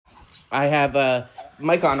I have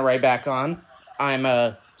Mike on right back on.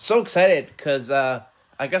 I'm so excited because I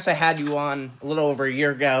guess I had you on a little over a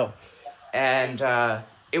year ago, and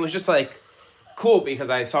it was just like cool because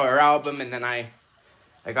I saw your album and then I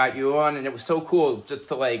got you on, and it was so cool just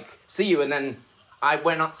to like see you. And then I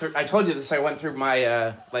went up through. I told you this. I went through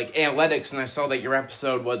my like analytics, and I saw that your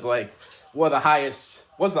episode was like the highest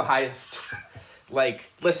like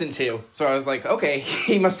listened to. So I was like, okay,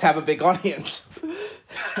 he must have a big audience. You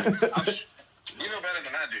know better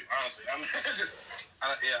than I do, honestly. I'm just,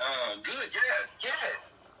 good,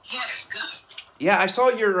 yeah, good. Yeah, I saw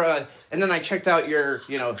your, and then I checked out your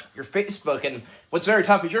Facebook, and what's very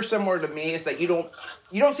tough is you're similar to me, is that you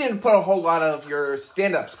don't seem to put a whole lot of your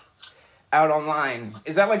stand-up out online.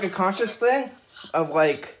 Is that like a conscious thing of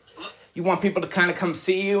like, you want people to kind of come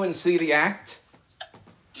see you and see the act?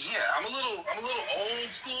 Yeah, I'm a little old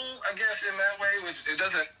school, I guess, in that way, which it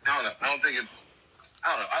doesn't, I don't know,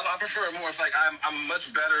 I prefer it more. It's like, I'm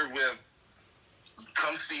much better with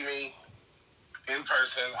come see me in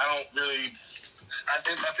person. I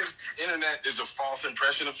think internet is a false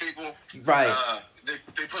impression of people. Right.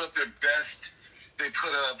 They put up their best. They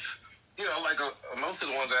put up, like most of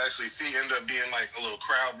the ones I actually see end up being like a little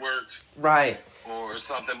crowd work. Right. Or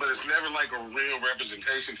something, but it's never like a real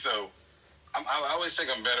representation. So I always think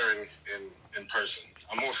I'm better in person.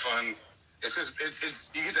 I'm more fun. It's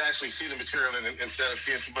just you get to actually see the material instead of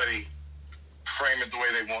seeing somebody frame it the way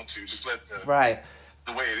they want to. Just let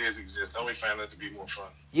the way it is exist. I always find that to be more fun.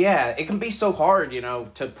 Yeah, it can be so hard,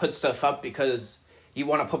 to put stuff up because you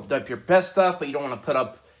want to put up your best stuff, but you don't want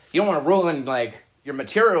to ruin like your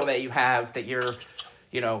material that you have that you're,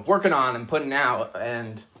 working on and putting out.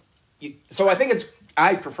 And so I think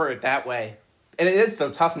I prefer it that way. And it is so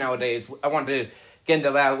tough nowadays. I wanted to get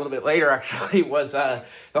into that a little bit later, actually, was the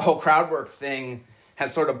whole crowd work thing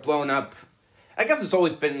has sort of blown up. I guess it's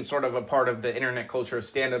always been sort of a part of the internet culture of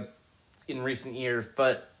stand-up in recent years,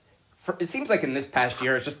 but it seems like in this past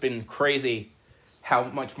year it's just been crazy how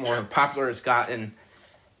much more popular it's gotten.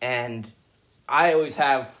 And I've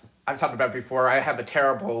talked about it before, I have a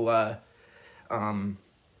terrible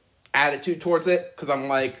attitude towards it, because I'm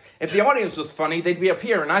like, if the audience was funny, they'd be up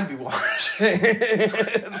here and I'd be watching.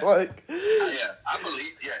 It's like, I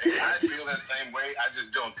feel that same way. I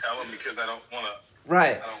just don't tell them because I don't want to.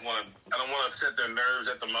 Right. I don't want to upset their nerves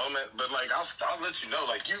at the moment. But like, I'll let you know.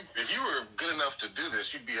 Like, if you were good enough to do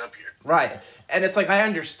this, you'd be up here. Right. And it's like, I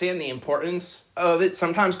understand the importance of it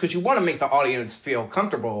sometimes because you want to make the audience feel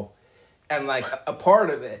comfortable and like a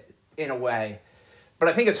part of it in a way. But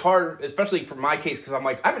I think it's hard, especially for my case, because I'm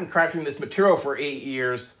like, I've been crafting this material for 8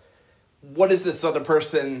 years. What is this other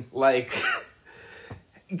person, like,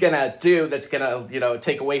 gonna do that's gonna,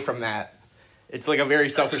 take away from that? It's like a very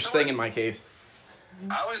selfish thing in my case.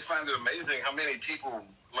 I always find it amazing how many people,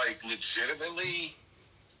 like, legitimately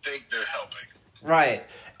think they're helping. Right.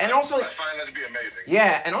 And also, I find that to be amazing.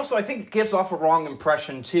 Yeah, and also I think it gives off a wrong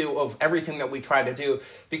impression, too, of everything that we try to do.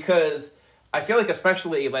 Because I feel like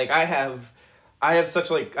especially, like, I have such,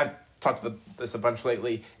 like, I've talked about this a bunch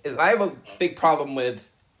lately, is I have a big problem with,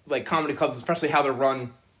 like, comedy clubs, especially how they're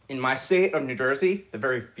run in my state of New Jersey, the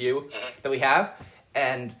very few that we have.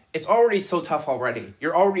 And it's already so tough already.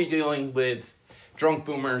 You're already dealing with drunk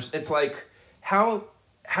boomers. It's like, how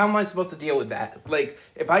am I supposed to deal with that? Like,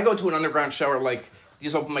 if I go to an underground show or, like,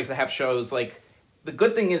 these open mics that have shows, like, the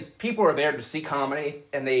good thing is people are there to see comedy,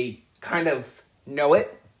 and they kind of know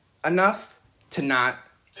it enough to not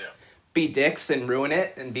be dicks and ruin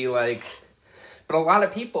it and be like... But a lot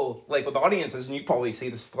of people, like, with audiences, and you probably see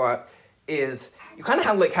this a lot, is you kind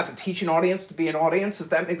of have to teach an audience to be an audience, if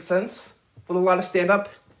that makes sense, with a lot of stand-up.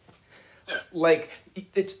 Yeah. Like,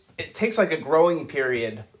 it takes, like, a growing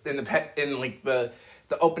period in the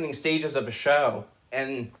opening stages of a show,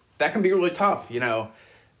 and that can be really tough,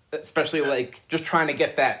 especially, like, just trying to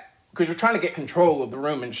get that, because you're trying to get control of the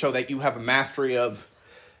room and show that you have a mastery of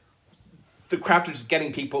the craft of just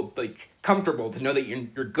getting people, like, comfortable to know that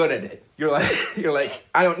you're good at it. You're like,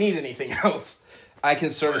 I don't need anything else. I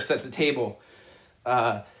can sort of set the table.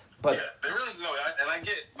 But yeah, they really know, and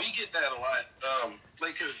we get that a lot.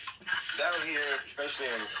 Like, cause down here, especially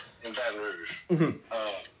in Baton Rouge,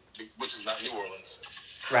 which is not New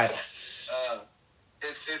Orleans, right?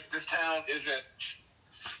 It's this town isn't.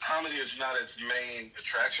 Comedy is not its main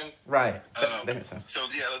attraction. Right. That makes sense. So,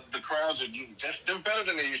 yeah, the crowds they're better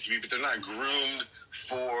than they used to be, but they're not groomed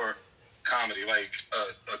for comedy. Like,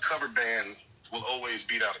 a cover band will always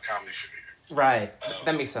beat out a comedy show here. Right.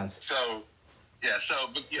 That makes sense. So,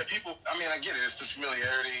 people, I mean, I get it. It's the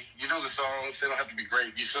familiarity. You know the songs. They don't have to be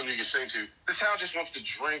great. You something you can sing to. The town just wants to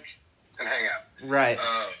drink and hang out. Right.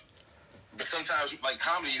 But sometimes, like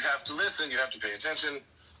comedy, you have to listen, you have to pay attention,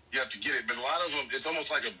 you have to get it. But a lot of them, it's almost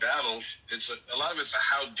like a battle. A lot of it's a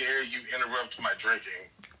how dare you interrupt my drinking,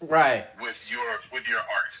 right, with your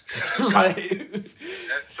art, right.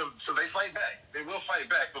 So they fight back. They will fight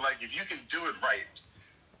back. But like if you can do it right,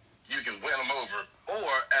 you can win them over.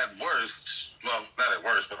 Or at worst, well, not at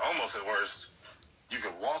worst, but almost at worst, you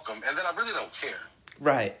can walk them, and then I really don't care.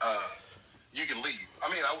 Right. You can leave.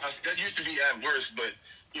 I mean, that used to be at worst, but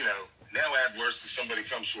now at worst if somebody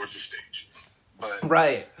comes towards the stage. But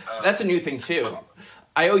right, that's a new thing too.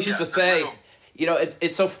 I always used to say,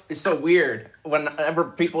 it's so weird whenever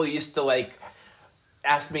people used to like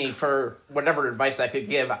ask me for whatever advice I could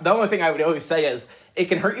give. The only thing I would always say is it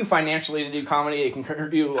can hurt you financially to do comedy. It can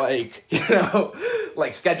hurt you like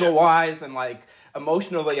like schedule wise and like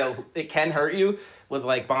emotionally. It can hurt you with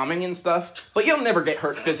like bombing and stuff, but you'll never get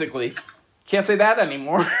hurt physically. Can't say that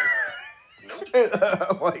anymore.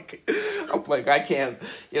 like I can't,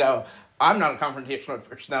 I'm not a confrontational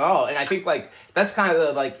person at all. And I think like that's kind of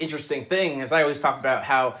the like interesting thing is I always talk about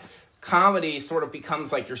how comedy sort of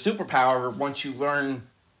becomes like your superpower once you learn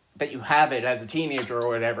that you have it as a teenager or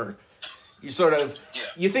whatever. You sort of,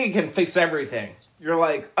 you think it can fix everything. You're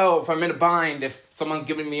like, oh, if I'm in a bind, if someone's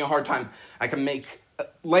giving me a hard time, I can make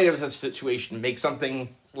light of this situation, make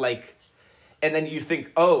something like, and then you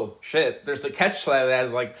think, oh, shit, there's a catch to that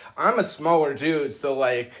is like, I'm a smaller dude, so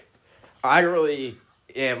like, I really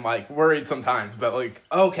am like worried sometimes, but like,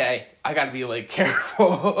 okay, I gotta be like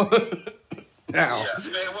careful now.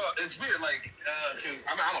 Yeah, man, well, it's weird, like, cause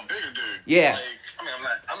I'm a bigger dude. Yeah. Like, I mean,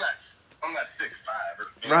 I'm not 6'5"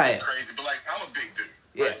 or right. crazy, but like, I'm a big dude.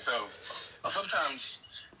 Yeah. Right? So sometimes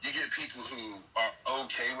you get people who are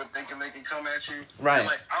okay with thinking they can come at you. Right. And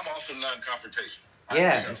like, I'm also non-confrontational.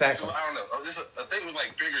 Yeah, exactly. So, I don't know. There's a thing with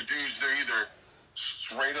like bigger dudes. They're either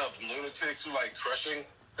straight up lunatics who like crushing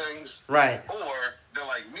things, right? Or they're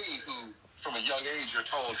like me, who from a young age you're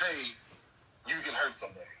told, hey, you can hurt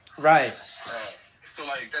somebody, right? So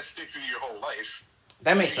like that sticks with you your whole life.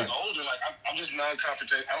 That makes sense. sense. Older, like I'm just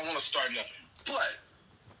non-confrontational. I don't want to start nothing, but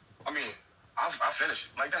I mean, I'll finish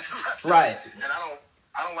it. Like that's right. And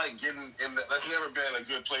I don't like getting in that. That's never been a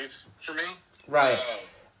good place for me. Right.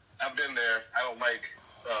 I've been there. I don't like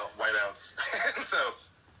whiteouts, so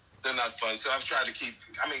they're not fun. So I've tried to keep.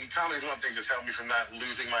 I mean, comedy is one thing that's helped me from not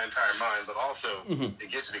losing my entire mind, but also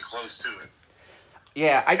it gets me close to it.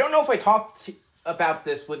 Yeah, I don't know if I talked about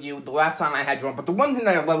this with you the last time I had you on, but the one thing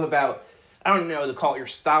that I love about, I don't know to call it your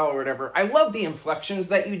style or whatever, I love the inflections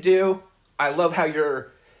that you do. I love how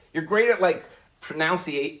you're great at like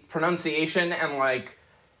pronunciation and like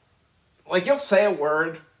you'll say a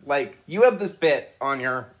word. Like, you have this bit on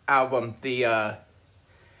your album, the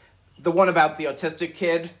one about the autistic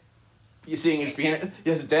kid, you seeing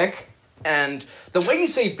his dick, and the way you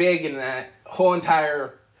say big in that whole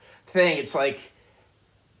entire thing, it's like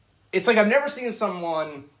I've never seen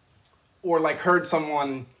someone, or like heard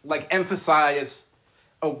someone, like emphasize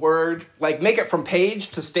a word, like make it from page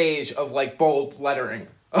to stage of like bold lettering,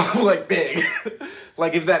 of like big,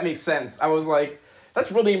 like if that makes sense. I was like, that's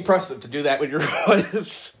really impressive to do that with your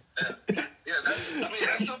voice. Yeah, that's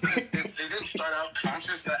something. It didn't start out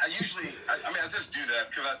conscious. I just do that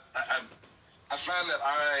because I find that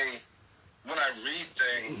when I read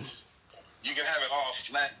things, you can have it all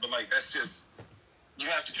flat, but like that's just, you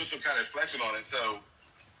have to put some kind of inflection on it. So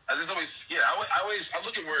I just always, I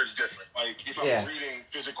look at words different. Like if I'm reading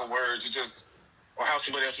physical words, it just, or how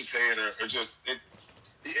somebody else would say it, or just it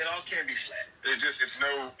all can't be flat.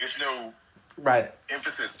 It's no right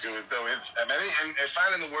emphasis to it. So and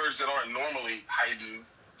finding the words that aren't normally heightened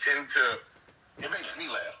it makes me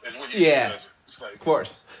laugh. Is what you does. It's like, of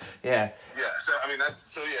course. Yeah. Yeah. So I mean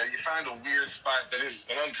you find a weird spot that is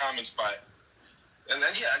an uncommon spot. And then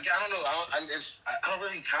I don't know. I don't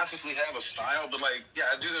really consciously have a style, but like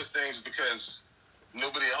I do those things because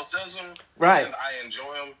nobody else does them. Right. And I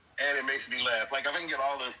enjoy them, and it makes me laugh. Like if I can get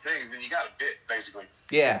all those things, then you got a bit basically.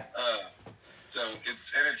 Yeah. So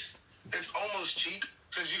it's almost cheap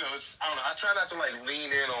because I don't know. I try not to like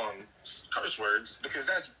lean in on curse words because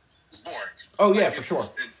it's boring. Oh yeah, for sure.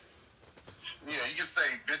 It's you can say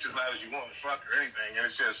bitch as loud as you want, fuck or anything, and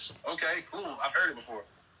it's just okay, cool. I've heard it before,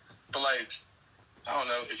 but like I don't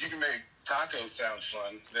know if you can make tacos sound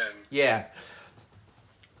fun, then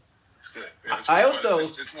it's good. Yeah, it's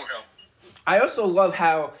more helpful. I also love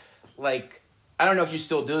how like I don't know if you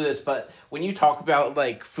still do this, but when you talk about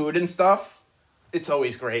like food and stuff, it's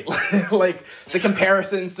always great. Like the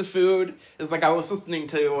comparisons to food is like I was listening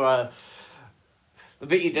to the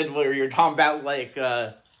bit you did where you're talking about like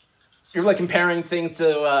you're like comparing things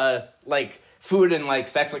to like food and like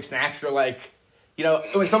sex, like snacks. You're like You know,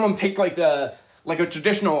 when someone picked like a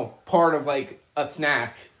traditional part of like a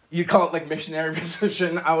snack, you call it like missionary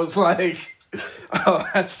position. I was like, oh,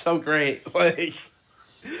 that's so great. Like,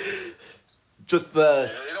 just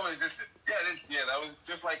the. It always just that was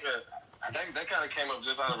just like I think that kind of came up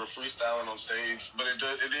just out of a freestyling on stage, but it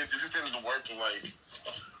just ended to work. And like,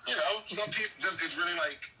 you know, some people just it's really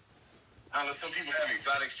like I don't know. Some people have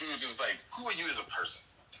exotic foods. It's like, who are you as a person?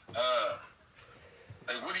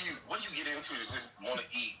 Like, what do you get into to just want to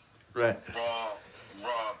eat Right. raw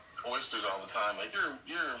oysters all the time? Like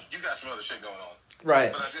you got some other shit going on.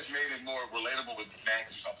 Right. But I just made it more relatable with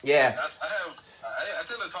snacks or something. Yeah. I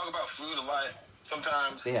tend to talk about food a lot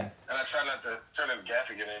sometimes. Yeah. And I try not to turn into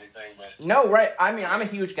Gaffigan or anything, but No, right. I mean, I'm a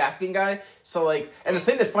huge Gaffigan guy. So, like, and the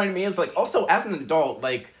thing that's funny to me is, like, also as an adult,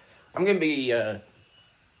 like, I'm going to be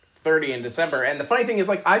 30 in December. And the funny thing is,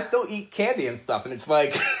 like, I still eat candy and stuff. And it's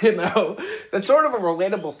like, you know, that's sort of a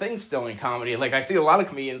relatable thing still in comedy. Like, I see a lot of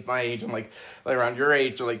comedians my age and, like around your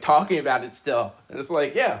age, are, like, talking about it still. And it's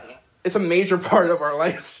like, yeah, it's a major part of our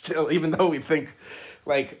life still, even though we think,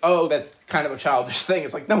 like, oh, that's kind of a childish thing.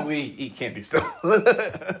 It's like, no, we eat candy still. no,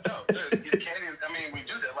 it's candy. I mean, we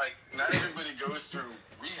do that. Like, not everybody goes through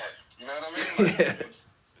rehab. You know what I mean? Like, Yeah.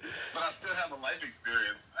 but I still have a life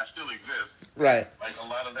experience. I still exist. Right. Like, a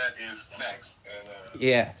lot of that is snacks. And,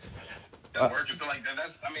 Yeah. that work. So, like,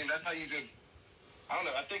 that's how you just, I don't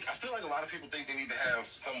know. I feel like a lot of people think they need to have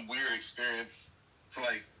some weird experience to,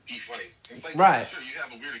 like, be funny. It's like, Right. Sure, you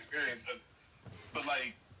have a weird experience, but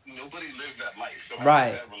like, nobody lives that life. So, Right. How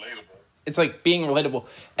is that relatable? It's like being relatable.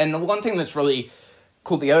 And the one thing that's really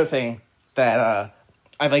cool, the other thing that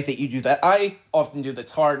I like that you do that I often do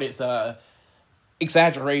that's hard is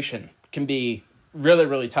exaggeration can be really,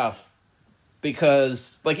 really tough.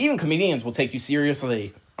 Because, like, even comedians will take you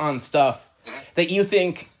seriously on stuff that you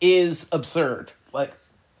think is absurd. Like,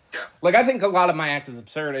 Yeah. Like, I think a lot of my act is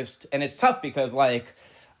absurdist, and it's tough because, like,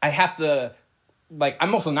 I have to, like,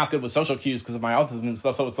 I'm also not good with social cues because of my autism and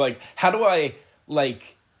stuff, so it's like, how do I,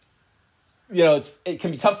 like, you know, it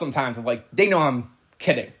can be tough sometimes of, like, they know I'm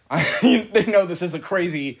kidding. They know this is a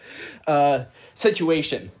crazy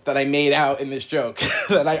situation that I made out in this joke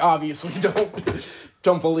that I obviously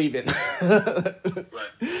don't believe in. Right.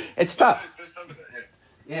 It's tough. There's some of that,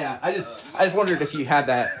 Yeah, I just wondered if you had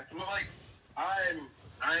that. Well, like,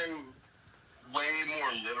 I'm way more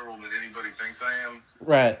literal than anybody thinks I am.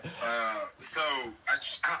 Right. So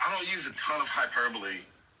I don't use a ton of hyperbole.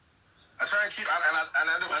 I try and keep,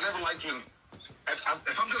 I never like to, if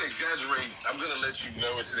I'm going to exaggerate, I'm going to let you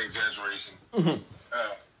know it's an exaggeration. Mm-hmm.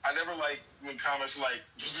 I never like when comments are like,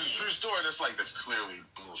 this is a true story, that's like, that's clearly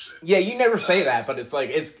bullshit. Yeah, you never say that, but it's like,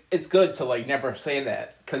 it's good to, like, never say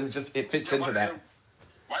that, because it fits into that.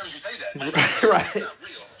 Why would you say that? Like, Right. It's not real.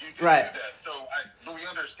 You didn't Right. do that. So, but we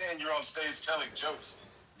understand you're on stage telling jokes.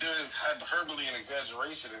 There's hyperbole and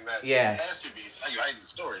exaggeration in that. Yeah. It has to be. It's how you write the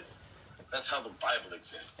story. That's how the Bible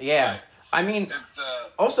exists. Yeah. Right? I mean, It's,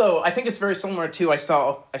 also, I think it's very similar to, I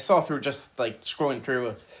saw through just, like, scrolling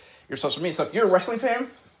through your social media stuff. You're a wrestling fan?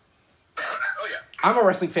 oh, yeah. I'm a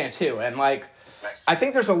wrestling fan, too, and, like, Nice. I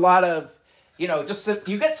think there's a lot of, you know, just,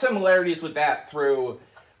 you get similarities with that through,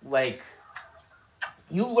 like,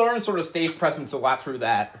 you learn sort of stage presence a lot through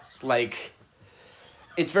that. Like,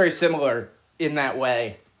 it's very similar in that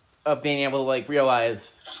way of being able to, like,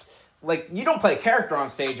 realize, like, you don't play a character on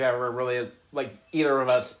stage ever, really, like, either of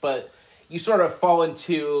us, but you sort of fall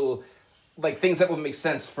into, like, things that would make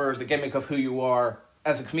sense for the gimmick of who you are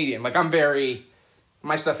as a comedian. Like,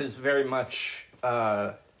 my stuff is very much,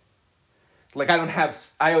 like,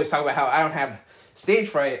 I always talk about how I don't have stage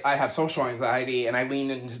fright, I have social anxiety, and I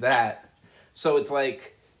lean into that. So it's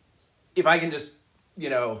like, if I can just, you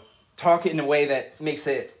know, talk it in a way that makes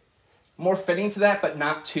it more fitting to that, but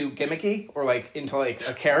not too gimmicky, or, like, into, like,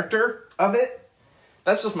 a character of it,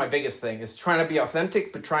 that's just my biggest thing, is trying to be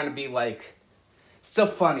authentic, but trying to be, like, still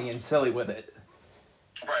funny and silly with it.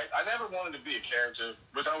 Right. I never wanted to be a character,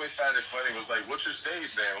 which I always found it funny, was like, what's your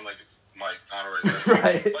stage name? I'm like, it's Mike, Honore Louisana.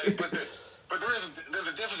 Right. Like, but there's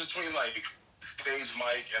a difference between, like, stage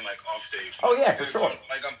Mike and, like, off stage Mike. Oh, yeah, for There's sure.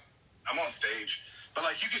 Like, I'm on stage, but,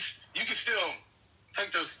 like, you could still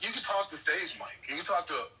take those, you could talk to stage Mike. You can talk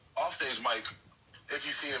to off stage Mike if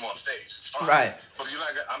you see him on stage. It's fine. Right. But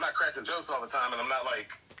I'm not cracking jokes all the time, and I'm not,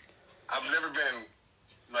 like, I've never been,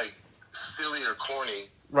 like, silly or corny.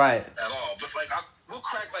 Right. At all. But, like, we'll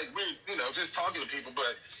crack, like, we're, you know, just talking to people,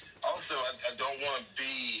 but also I don't want to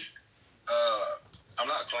be, I'm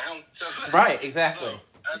not a clown. So, Right, exactly. So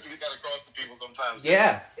I have to get that across to people sometimes.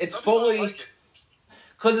 Yeah, it's Some people fully, like it.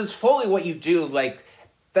 because it's fully what you do. Like,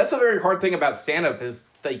 that's a very hard thing about stand-up is,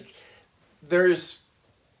 like, there's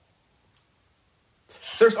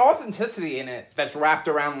there's authenticity in it that's wrapped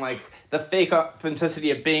around, like, the fake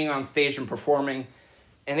authenticity of being on stage and performing.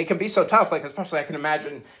 And it can be so tough, like, especially I can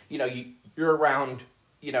imagine, you know, you're around,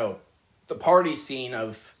 you know, the party scene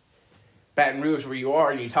of Baton Rouge where you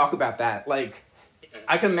are, and you talk about that. Like,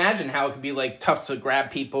 I can imagine how it could be, like, tough to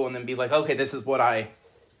grab people and then be like, okay, this is what I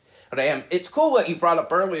am. It's cool that you brought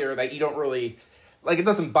up earlier that you don't really, like, it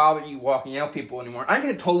doesn't bother you walking out people anymore. I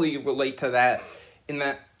can totally relate to that in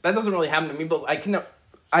that doesn't really happen to me, but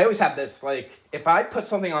I always have this, like, if I put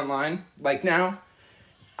something online, like now,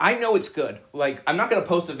 I know it's good. Like, I'm not going to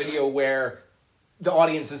post a video where the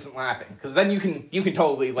audience isn't laughing, because then you can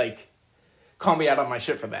totally, like, call me out on my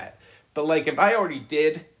shit for that. But, like, if I already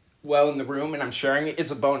did well in the room and I'm sharing it,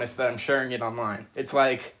 it's a bonus that I'm sharing it online. It's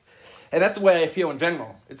like, and that's the way I feel in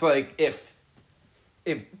general. It's like, if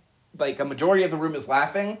like, a majority of the room is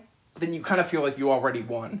laughing, then you kind of feel like you already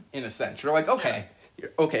won, in a sense. You're like, okay,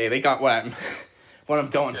 they got what I'm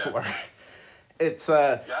going for. It's,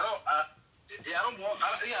 I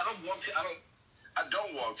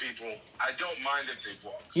don't walk people. I don't mind if they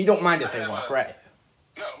walk. You don't mind if they walk, right?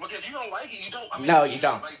 No, because you don't like it, you don't. I mean, no, you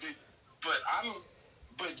don't. Like it,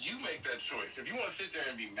 but you make that choice. If you want to sit there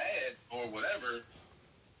and be mad or whatever,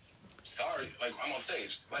 sorry, like, I'm on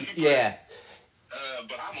stage. Like,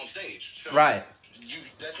 but I'm on stage, so right.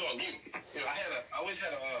 That's on you. You know, I always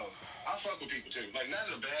had I fuck with people too. Like, not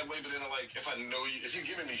in a bad way, but in a, like, if I know you, if you're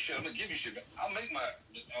giving me shit, I'm gonna give you shit. But I'll make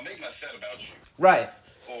my set about you. Right.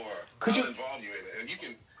 Or I'll involve you in it, and you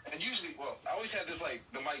can. And usually, well, I always had this, like,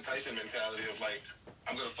 the Mike Tyson mentality of, like,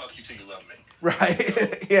 I'm gonna fuck you till you love me. Right. So,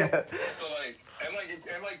 yeah. So, like,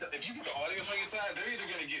 if you get the audience on your side, they're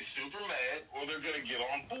either gonna get super mad or they're gonna get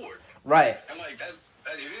on board. Right. And, like, it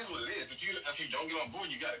is what it is. If you don't get on board,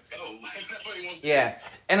 you gotta go. Like, nobody wants to. Yeah,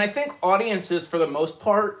 and I think audiences, for the most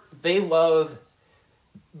part, they love,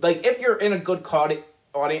 like, if you're in a good comedy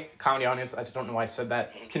audience, I don't know why I said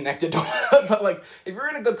that connected, but, like, if you're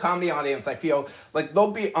in a good comedy audience, I feel like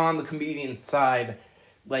they'll be on the comedian side,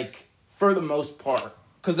 like, for the most part,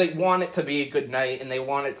 because they want it to be a good night, and they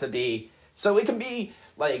want it to be, so it can be,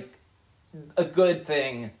 like, a good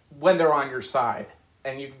thing when they're on your side,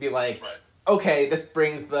 and you can be like, right. Okay, this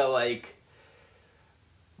brings the, like,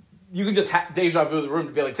 you can just have deja vu the room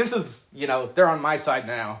to be like, this is, you know, they're on my side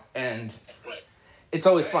now, and right. It's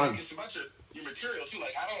always fun. It's about your material too.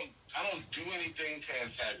 Like, I don't do anything to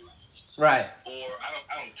antagonize. Right. Or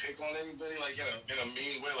I don't pick on anybody, like, in a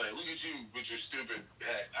mean way. Like, look at you with your stupid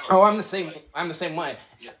hat. I'm the same. I'm the same way.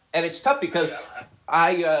 Yeah. And it's tough because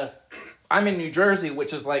I'm in New Jersey,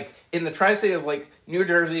 which is, like, in the tri-state of, like, New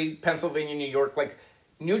Jersey, Pennsylvania, New York. Like,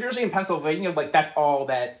 New Jersey and Pennsylvania, like, that's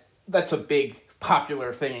a big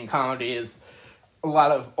popular thing in comedy, is a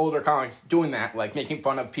lot of older comics doing that, like, making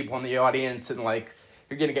fun of people in the audience, and, like,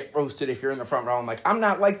 you're gonna get roasted if you're in the front row. I'm like, I'm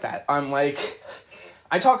not like that. I'm like,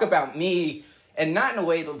 I talk about me, and not in a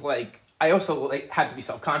way of, like, I also, like, had to be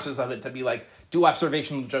self-conscious of it, to be like, do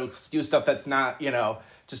observational jokes, do stuff that's not, you know,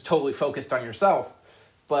 just totally focused on yourself.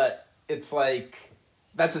 But it's like,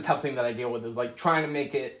 that's a tough thing that I deal with, is, like, trying to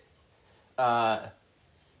make it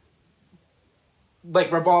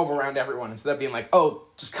like, revolve around everyone, instead of being like, oh,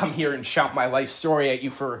 just come here and shout my life story at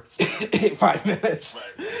you for 5 minutes.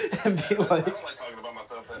 Right. And be like, I don't like talking about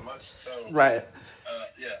myself that much, so. Right.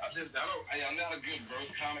 I'm not a good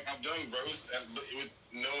roast comic. I've done roast, but with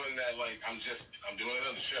knowing that, like, I'm doing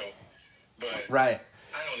another show. But. Right.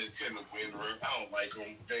 I don't intend to win roast. I don't like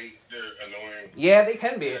them. They're annoying. Yeah, they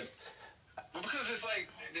can be. Because it's like,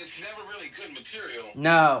 it's never really good material.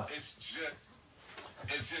 No.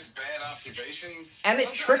 It's just bad observations. And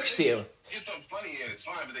it tricks you. Get something funny in, it's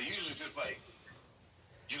fine, but they usually just, like,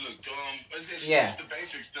 you look dumb. It's just the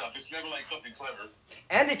basic stuff. It's never, like, something clever.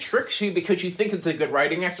 And it tricks you because you think it's a good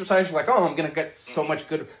writing exercise. You're like, oh, I'm going to get so much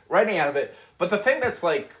good writing out of it. But the thing that's,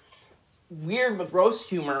 like, weird with roast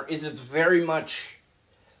humor is it's very much,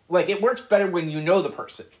 like, it works better when you know the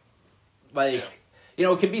person. Like, you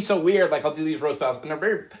know, it can be so weird. Like, I'll do these roast battles, and they're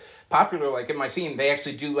very popular. Like, in my scene, they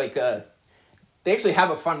actually do, like, they actually have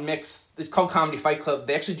a fun mix. It's called Comedy Fight Club.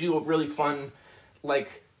 They actually do a really fun,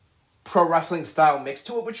 like, pro wrestling style mix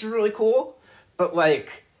to it, which is really cool. But,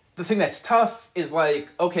 like, the thing that's tough is, like,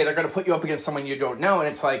 okay, they're going to put you up against someone you don't know, and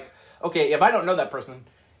it's like, okay, if I don't know that person,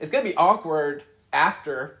 it's going to be awkward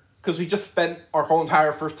after, because we just spent our whole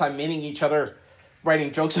entire first time meeting each other,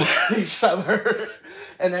 writing jokes about each other.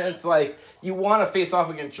 And then it's like, you want to face off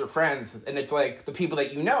against your friends, and it's like the people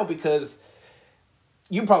that you know, because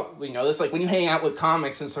you probably know this, like, when you hang out with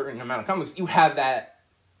comics, and a certain amount of comics, you have that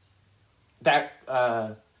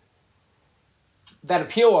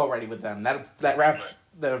appeal already with them, that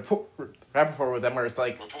rapport with them, where it's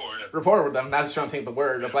like Rapport. rapport with them. That's trying to think of the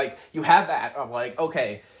word of like you have that of like,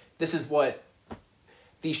 okay, this is what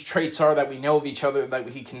these traits are that we know of each other that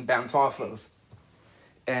we can bounce off of,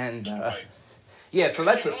 and Right. yeah. So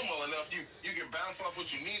that's if you know well enough, you can bounce off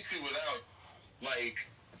what you need to without like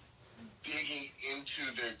digging into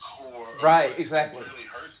their core. Right, exactly. Really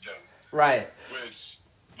hurts them. Right. Which,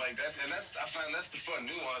 like, I find that's the fun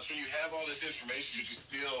nuance when you have all this information, but you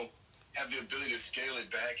still have the ability to scale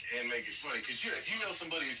it back and make it funny. Because if you know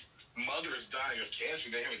somebody's mother is dying of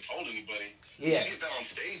cancer, they haven't told anybody. Yeah. You get down on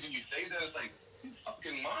stage and you say that, it's like, you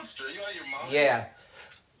fucking monster. You out of your mind? Yeah.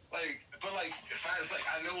 Like, but like, if I was like,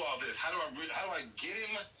 I know all this. How do I get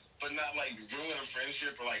him, but not like ruin a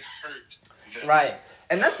friendship or like hurt them? Right.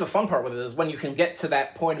 And that's the fun part with it is when you can get to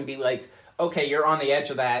that point and be like, okay, you're on the edge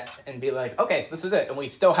of that, and be like, okay, this is it, and we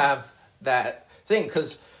still have that thing,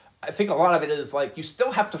 because I think a lot of it is like you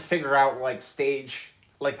still have to figure out like stage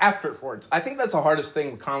like afterwards. I think that's the hardest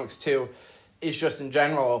thing with comics too, is just in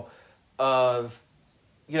general of,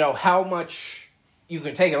 you know, how much you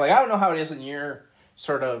can take it. Like I don't know how it is in your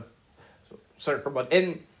sort of circle, but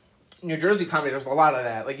in New Jersey comedy, there's a lot of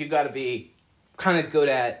that. Like you got to be kind of good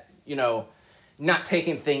at, you know, not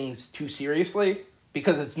taking things too seriously,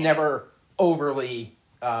 because it's never overly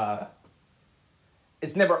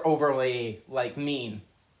like mean.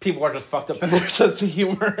 People are just fucked up in their sense of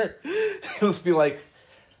humor. It'll just be like,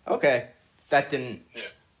 okay, that didn't.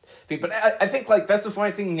 Yeah. But I think like that's the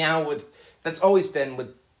funny thing now with that's always been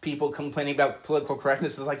with people complaining about political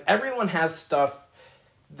correctness is like everyone has stuff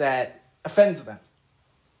that offends them,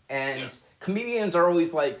 and comedians are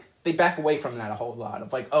always like they back away from that a whole lot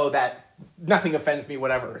of like, oh, that nothing offends me,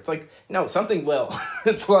 whatever. It's like, no, something will.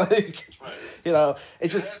 It's like, you know,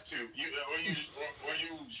 it's just. It has to. Or you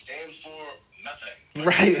stand for nothing. Like,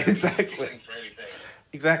 right, exactly. For anything.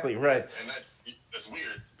 Exactly, right. And that's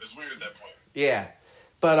weird. It's weird at that point. Yeah.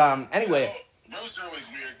 But, anyway. You know, roasts are always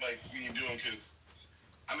weird, like, when you do them, because,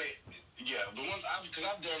 I mean, yeah, the ones, because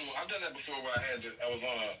I've done that before where I was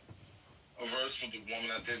on a verse with a woman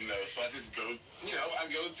I didn't know, so I just go, you know, I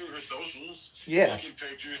go through her socials, look at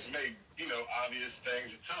pictures, make, you know, obvious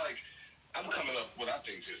things. It's not like I'm coming up with what I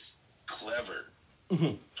think just clever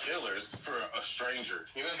killers for a stranger.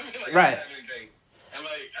 You know what I mean? Like, right. I don't have anything. And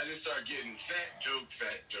like, I just start getting fat joke,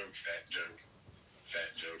 fat joke, fat joke,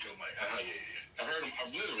 fat joke. I'm like, yeah.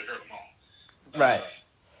 I've literally heard them all. Right.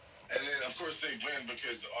 And then, of course, they win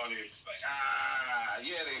because the audience is like,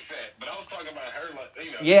 yeah, they fat. But I was talking about her, like,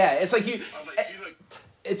 you know. Yeah, it's like you. I was like, she look.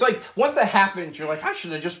 It's like once that happens, you're like, I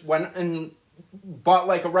should have just went and bought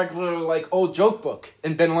like a regular like old joke book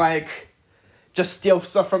and been like, just steal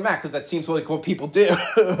stuff from that because that seems like what people do. Right.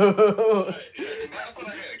 Yeah, and I thought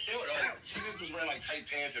I had a killer. Like, she just was wearing like tight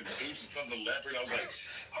pants and boots and something leopard. I was like,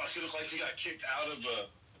 oh, she looks like she got kicked out of a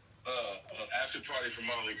after party for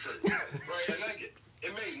Molly Crew. Right, and like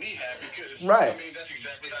it made me happy because right. I mean that's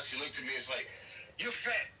exactly how she looked at me. It's like, you're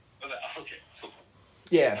fat. I was like, okay, cool.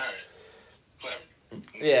 Yeah. All right. Clever.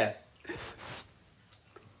 Yeah.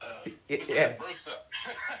 Yeah.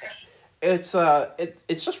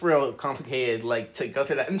 It's just real complicated, like, to go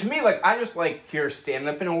through that. And to me, like, I just, like, hear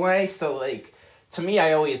stand-up in a way, so, like, to me,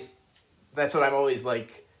 that's what I'm always,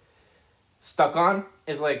 like, stuck on,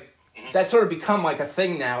 is, like, that's sort of become, like, a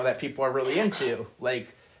thing now that people are really into,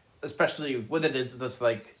 like, especially with it is this,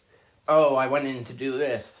 like, oh, I went in to do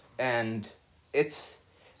this, and it's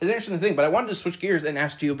an interesting thing, but I wanted to switch gears and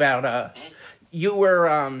ask you about, you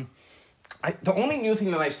were, the only new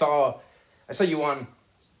thing that I saw you on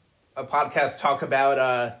a podcast talk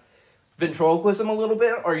about ventriloquism a little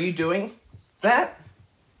bit. Are you doing that?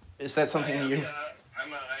 Is that something you?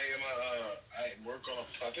 I work on a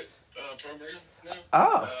puppet program now.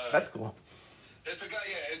 Oh, that's cool. It's a guy.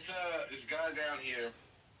 Yeah, it's this guy down here.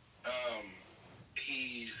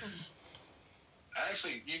 He's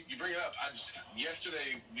actually you bring it up.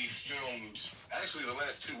 Yesterday we filmed. Actually, the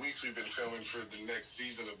last 2 weeks we've been filming for the next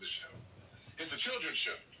season of the show. It's a children's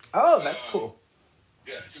show. Oh, that's cool.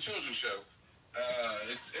 Yeah, it's a children's show.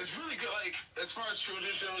 It's really good. Like, as far as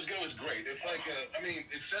children's shows go, it's great. It's like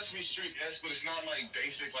it's Sesame Street-esque, but it's not like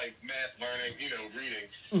basic like math learning, you know, reading.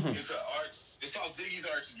 Mm-hmm. It's called Ziggy's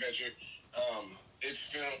Arts Adventure.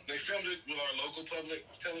 They filmed it with our local public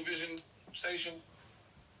television station,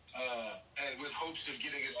 and with hopes of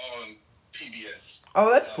getting it on PBS.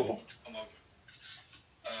 Oh, that's cool.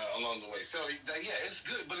 Along the way, so yeah, it's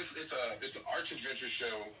good, but it's an arts adventure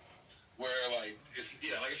show where like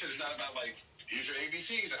like I said, it's not about like here's your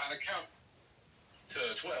ABCs and how to count to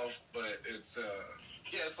 12, but it's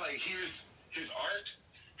it's like here's art,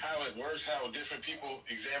 how it works, how different people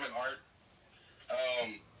examine art,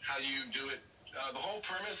 how you do it The whole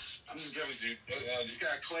premise, I'm just giving you. This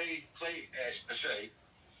guy Clay Ashay,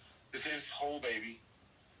 is his whole baby.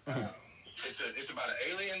 Mm-hmm. It's about an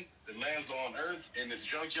alien that lands on Earth in this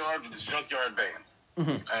junkyard with this junkyard band.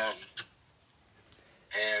 Mm-hmm.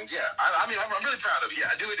 And yeah, I mean, I'm really proud of it. Yeah,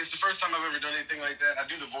 I do it. It's the first time I've ever done anything like that. I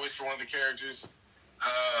do the voice for one of the characters.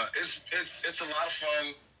 It's a lot of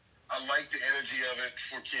fun. I like the energy of it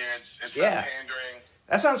for kids. It's not pandering.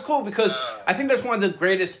 That sounds cool because I think that's one of the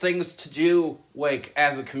greatest things to do, like,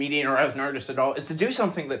 as a comedian or as an artist at all, is to do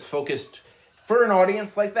something that's focused for an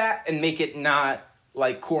audience like that and make it not,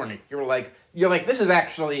 like, corny. You're like, this is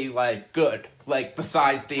actually, like, good. Like,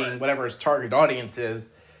 besides being whatever his target audience is,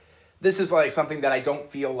 this is, like, something that I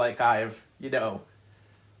don't feel like I've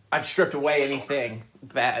stripped away anything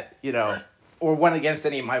that, or went against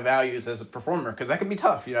any of my values as a performer, because that can be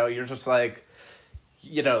tough, You're just, like,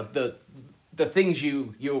 the things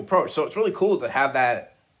you approach. So it's really cool to have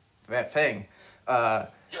that thing. Yeah,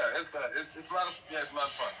 it's a lot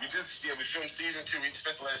of fun. We filmed season 2. We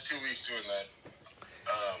spent the last 2 weeks doing that.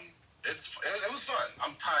 It was fun.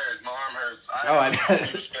 I'm tired. My arm hurts. I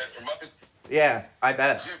have respect for Muppets. Yeah, I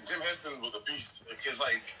bet. Jim Henson was a beast. Because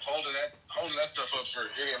like holding that stuff up for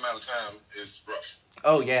any amount of time is rough.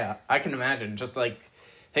 Oh yeah, I can imagine. Just like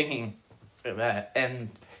thinking of that and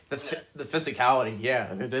the physicality.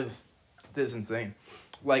 Yeah, it is insane.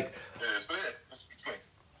 Like it is, but it's great.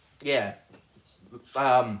 Yeah.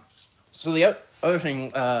 So the other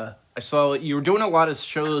thing, I saw you were doing a lot of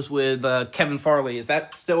shows with Kevin Farley. Is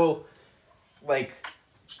that still, like,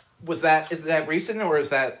 is that recent, or is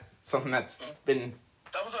that something that's been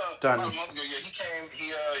that was done? About a month ago. Yeah, he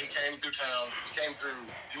came through town.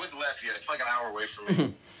 He went to Lafayette. It's like an hour away from me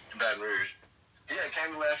in Baton Rouge. Yeah,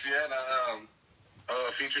 came to Lafayette.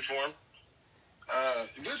 Featured for him.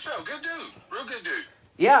 Good show. Good dude. Real good dude.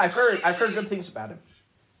 Yeah, I've heard good things about him.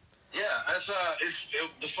 Yeah,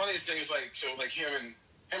 the funniest thing is like him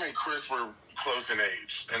and Chris were close in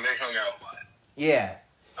age, and they hung out a lot. Yeah.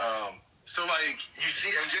 So like you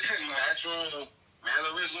see, and just his natural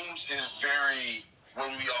mannerisms is very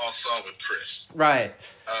what we all saw with Chris. Right.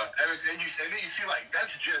 And then you see like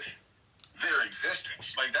that's just their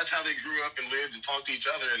existence. Like that's how they grew up and lived and talked to each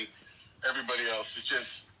other and everybody else. It's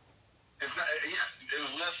not. Yeah, it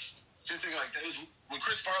was less. Just thinking like that was what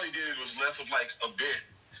Chris Farley did. It was less of like a bit.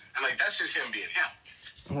 And, like, that's just him being him.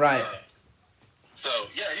 Right. So,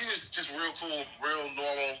 yeah, he was just real cool, real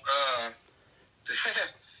normal.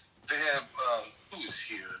 They have who was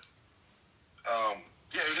here? Yeah,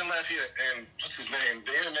 he was in Lafayette, and what's his name?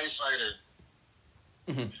 The MMA fighter.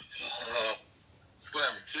 Mm-hmm.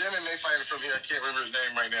 Whatever. So the MMA fighter from here, I can't remember his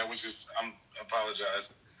name right now, I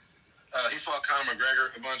apologize. He fought Conor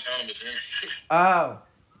McGregor a bunch of elements. Oh.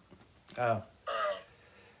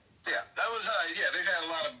 Yeah, that was, they've had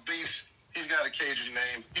a lot of beef. He's got a Cajun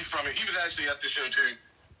name. He's from it. He was actually at the show, too.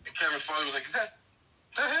 And Kevin Farley was like, is that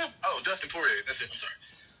him? Oh, Dustin Poirier. That's it. I'm sorry.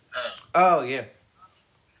 Oh, yeah.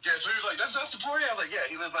 Yeah, so he was like, that's Dustin Poirier? I was like, yeah,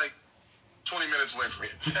 he lives like 20 minutes away from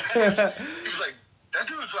here. He was like, that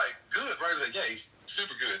dude's like good, right? I was like, yeah, he's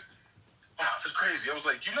super good. Wow, that's crazy. I was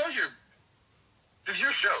like, this is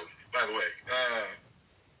your show, by the way.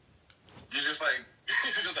 You're just like,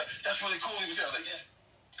 that's really cool. He was there. I was like, yeah.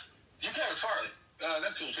 You're Kevin Farley.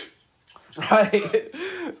 That's cool, too. Right.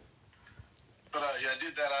 But, I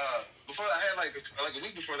did that. Before I had, like a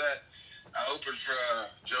week before that, I opened for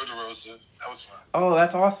Joe DeRosa. That was fun. Oh,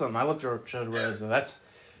 that's awesome. I love Joe DeRosa. Yeah.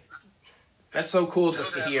 That's so cool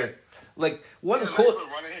just to hear. Like, one of the cool...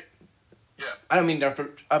 Yeah. I don't mean to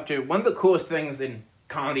up to... One of the coolest things in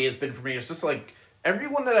comedy has been for me is just, like,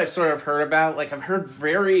 everyone that I've sort of heard about, like, I've heard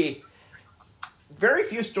very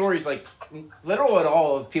few stories, like, little at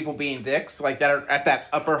all of people being dicks, like, that are at that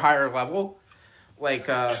higher level. Like,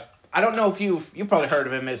 I don't know if you've probably heard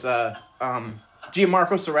of him as,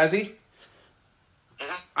 Gianmarco Cerezi.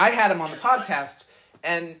 I had him on the podcast,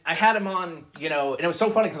 and I had him on, and it was so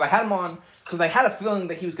funny because I had him on because I had a feeling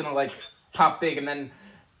that he was going to, like, pop big, and then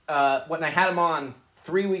when I had him on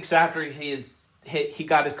 3 weeks after he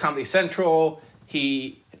got his Comedy Central,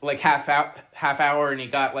 he, like, half hour, and he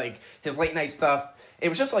got, like, his late night stuff. It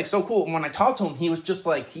was just, like, so cool. And when I talked to him, he was just,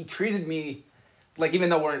 like, he treated me, like, even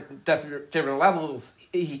though we're in different levels,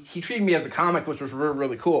 he treated me as a comic, which was really,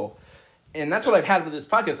 really cool. And that's what I've had with this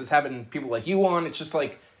podcast, is having people like you on. It's just,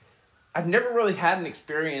 like, I've never really had an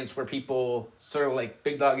experience where people sort of, like,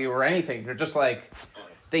 big dog you or anything. They're just, like,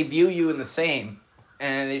 they view you in the same.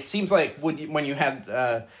 And it seems like when you had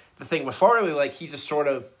the thing with Farley, like, he just sort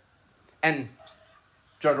of, and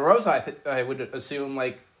Joe DeRosa, I would assume,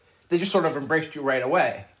 like, they just sort of embraced you right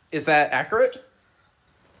away. Is that accurate?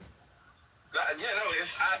 Yeah,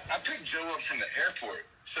 no, I picked Joe up from the airport.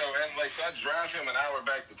 So I drive him an hour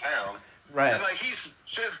back to town. Right. And like he's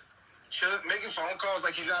just making phone calls.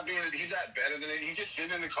 Like he's not better than it. He's just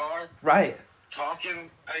sitting in the car. Right.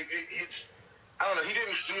 Talking. Like I don't know. He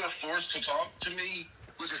didn't feel forced to talk to me,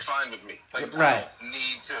 which is fine with me. Like right. I don't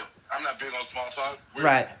need to. I'm not big on small talk.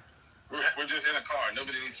 Right. We're just in a car.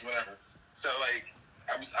 Nobody needs whatever. So like.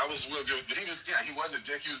 I was real good, but he wasn't a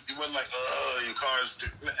dick. He wasn't like, your car's.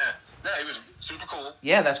 No, he was super cool.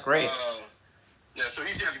 Yeah, that's great. Yeah, so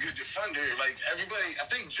he's a good defender. Like everybody, I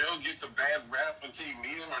think Joe gets a bad rap until you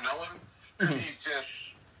meet him or know him.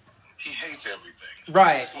 He hates everything.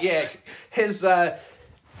 Right. Yeah. His. But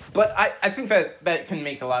I think that can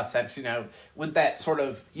make a lot of sense. With that sort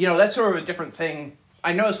of that's sort of a different thing.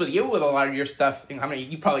 I noticed with you with a lot of your stuff. You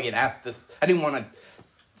probably get asked this. I didn't want to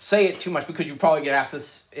say it too much because you probably get asked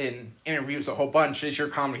this in interviews a whole bunch. Is your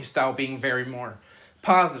comedy style being very more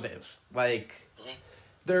positive? Like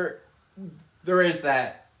there is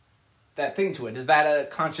that thing to it. Is that a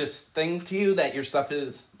conscious thing to you that your stuff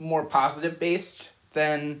is more positive based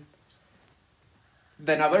than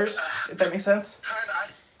others? If that makes sense. Kind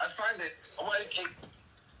of. I find it.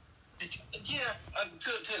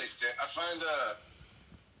 To an extent,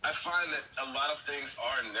 I find that a lot of things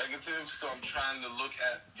are negative, so I'm trying to look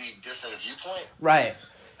at the different viewpoint. Right.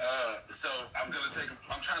 So I'm not,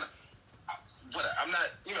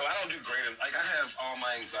 I don't do great. Like, I have all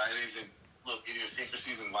my anxieties and little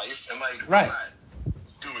idiosyncrasies in life, and, like, right. I'm not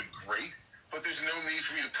doing great, but there's no need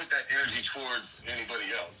for me to put that energy towards anybody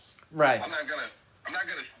else. Right. I'm not gonna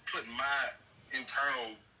put my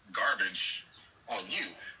internal garbage on you.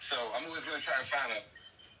 So I'm always gonna try and find a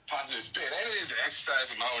positive spin. And it is an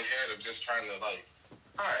exercise in my own head of just trying to all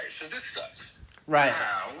right, so this sucks. Right.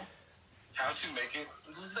 How to make it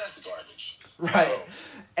less garbage. Right.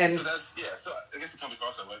 And so so I guess it comes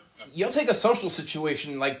across that way. You'll take a social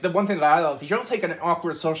situation, like the one thing that I love is you'll take an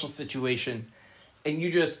awkward social situation and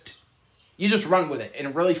you just run with it in a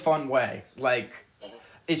really fun way. Like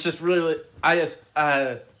it's just really I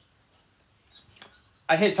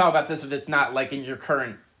hate to talk about this if it's not like in your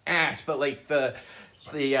current act, but like the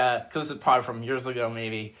because this is probably from years ago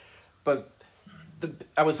maybe, but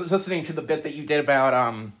I was listening to the bit that you did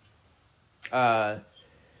about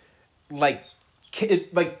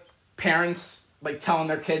parents like telling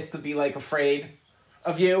their kids to be like afraid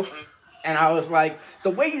of you, and I was like, the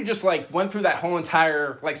way you just like went through that whole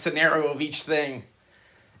entire like scenario of each thing,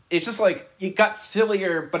 it's just like it got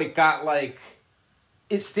sillier, but it got like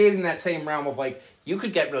it stayed in that same realm of like you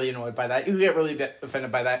could get really annoyed by that, you could get really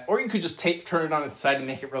offended by that, or you could just turn it on its side and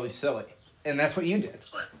make it really silly, and that's what you did.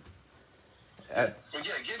 Right. But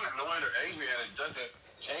yeah, getting annoyed or angry at it doesn't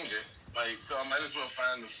change it. Like, so I might as well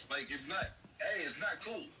find it's not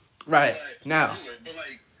cool. Right. No. But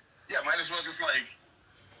might as well just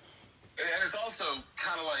and it's also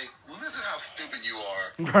kind of like, well, listen how stupid you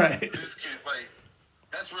are. Right. This kid,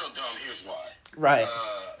 that's real dumb. Here's why. Right.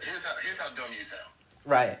 Here's how dumb you sound.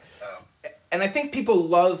 Right. And I think people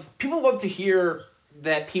love to hear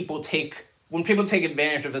that when people take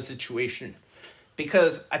advantage of a situation,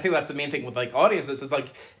 because I think that's the main thing with like audiences. It's like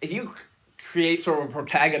if you create sort of a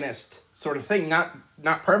protagonist sort of thing, not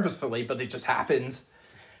purposefully, but it just happens.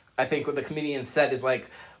 I think what the comedian said is like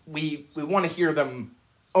we want to hear them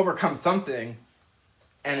overcome something,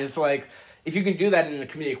 and it's like if you can do that in a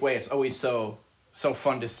comedic way, it's always so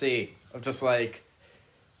fun to see. Of just like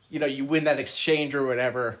you win that exchange or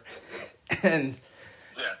whatever, and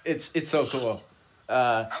it's so cool.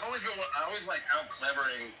 I always like out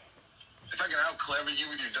clevering. If I can out clever you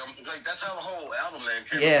with your dumb, that's how the whole album name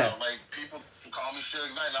came about. Like people call me Suge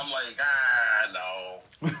Knight, and I'm like, no,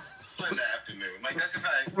 split in the afternoon. Like that's just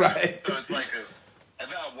how. Right. So it's like and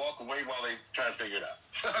then I walk away while they try to figure it out.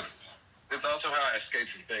 It's also how I escape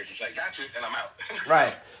from things. It's like, got you, and I'm out.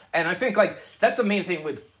 Right. And I think like that's the main thing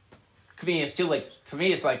with comedians too. Like to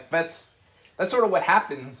me, it's like that's sort of what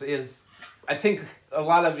happens. Is I think a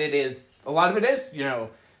lot of it is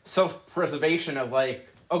self-preservation of like,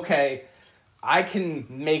 okay, I can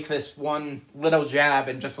make this one little jab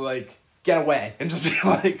and just like get away and just be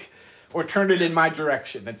like, or turn it in my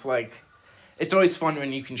direction. It's like, it's always fun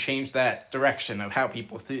when you can change that direction of how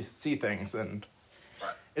people see things, and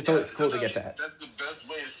it's always cool to get that. That's the best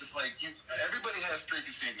way. It's just like everybody has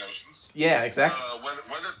preconceived notions. Yeah, exactly.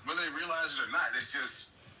 Whether they realize it or not, it's just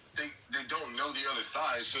they don't know the other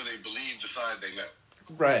side, so they believe the side they know.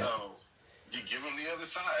 Right. So you give them the other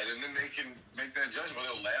side, and then they can make that judgment.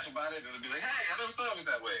 They'll laugh about it, and they'll be like, "Hey, I never thought of it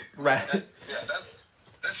that way." Right.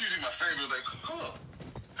 That's usually my favorite. Like, oh,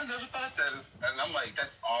 I never thought that. And I'm like,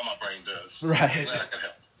 that's all my brain does. Right. I'm glad I can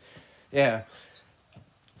help. Yeah.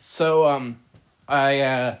 So,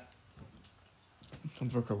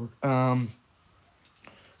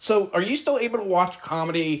 So are you still able to watch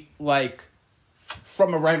comedy, like,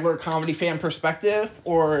 from a regular comedy fan perspective,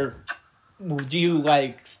 or do you,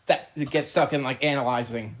 like, get stuck in, like,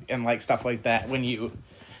 analyzing and, like, stuff like that when you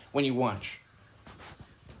watch?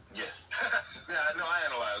 Yes. Yeah, no, I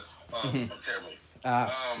analyze terribly. Yeah.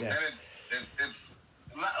 And it's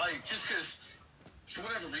not, like, just because, for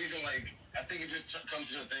whatever reason, like, I think it just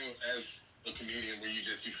comes to a thing as a comedian where you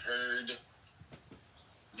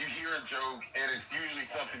hear a joke, and it's usually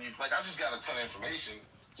something like, I've just got a ton of information,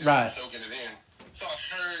 just Right. soaking it in. So I've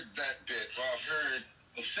heard that bit, or I've heard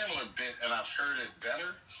a similar bit, and I've heard it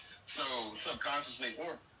better. So subconsciously,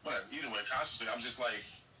 or whatever, either way, consciously, I'm just like,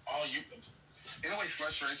 it always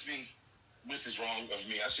frustrates me, which is wrong of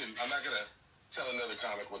me. I'm not going to tell another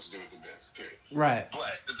comic what to do with the bits, period. Right.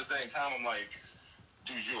 But at the same time, I'm like,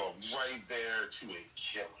 dude, you are right there to a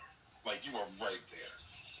killer. Like, you are right there.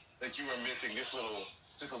 Like, you are missing this little,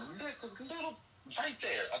 just a little, right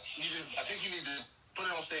there. I think you need to put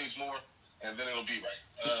it on stage more, and then it'll be right.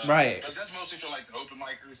 Right. But that's mostly for, like, the open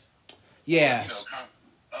micers. Yeah. Or,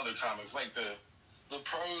 other comics. Like, the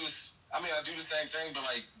pros, I mean, I do the same thing, but,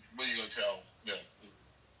 like, what are you going to tell them?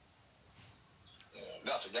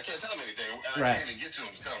 Nothing. I can't tell them anything. And I can't even get to them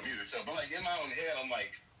to tell them either. So, but, like, in my own head, I'm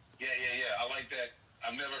like, yeah, I like that.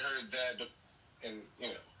 I've never heard that. But, and,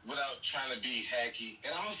 without trying to be hacky.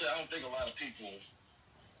 And honestly, I don't think a lot of people,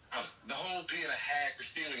 the whole being a hack or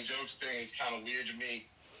stealing jokes thing is kind of weird to me.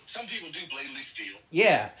 Some people do blatantly steal.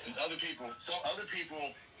 Yeah. And some other people,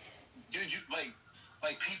 dude,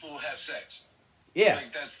 like people have sex. Yeah.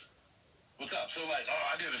 Like, that's, what's up? So, like,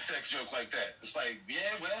 I did a sex joke like that. It's like,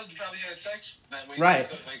 yeah, well, you probably had sex that way. Right.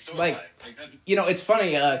 So like it's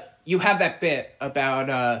funny, you have that bit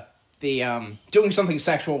about, the, doing something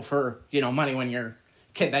sexual for, money when you're a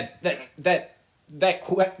kid,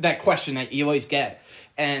 that question that you always get.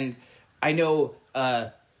 And I know,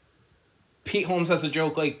 Pete Holmes has a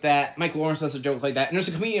joke like that, Mike Lawrence has a joke like that, and there's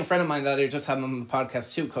a comedian friend of mine that I just had on the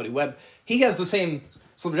podcast too, Cody Webb. He has the same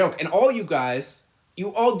sort of joke, and all you guys,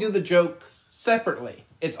 you all do the joke separately.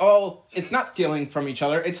 It's not stealing from each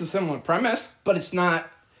other, it's a similar premise, but it's not,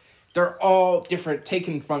 they're all different,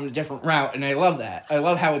 taken from a different route, and I love that. I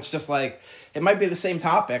love how it's just like, it might be the same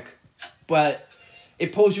topic, but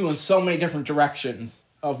it pulls you in so many different directions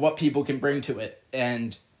of what people can bring to it,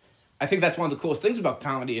 and I think that's one of the coolest things about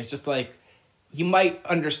comedy, is just like, you might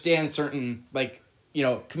understand certain, like,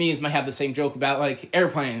 comedians might have the same joke about, like,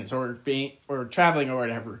 airplanes or traveling or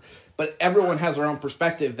whatever, but everyone has their own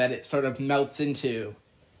perspective that it sort of melts into,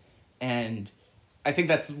 and I think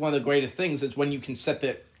that's one of the greatest things, is when you can set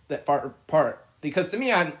that far apart. Because to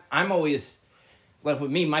me, I'm always, like, with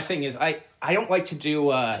me, my thing is, I don't like to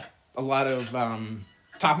do a lot of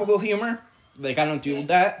topical humor. Like, I don't do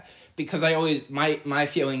that, because I always, my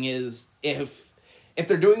feeling is, if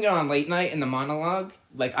they're doing it on late night in the monologue,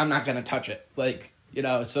 like, I'm not going to touch it. Like,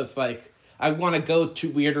 it's just like, I want to go to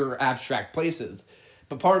weirder abstract places.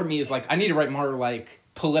 But part of me is like, I need to write more, like,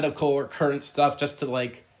 political or current stuff just to,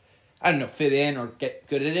 like, I don't know, fit in or get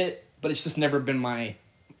good at it. But it's just never been my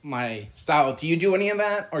style. Do you do any of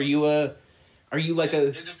that? Are you like a...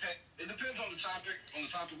 It depends on the topic, on the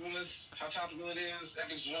topicalness, how topical it is. If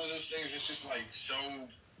it's one of those things, it's just, like, so...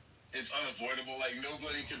 It's unavoidable. Like,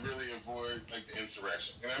 nobody can really avoid, like, the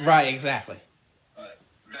insurrection. You know what I mean? Right, exactly.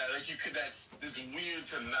 It's weird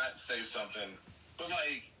to not say something, but,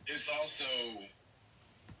 like, it's also,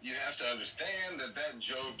 you have to understand that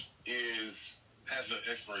joke has an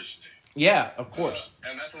expiration date. Yeah, of course.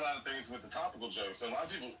 And that's a lot of things with the topical jokes. So a lot of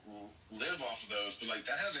people live off of those, but, like,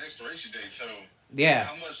 that has an expiration date. So yeah,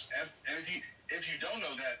 how much? And if you don't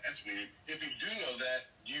know that, that's weird. If you do know that,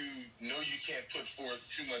 you can't put forth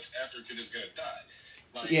too much effort because it's gonna die.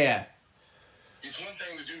 Like, yeah, it's one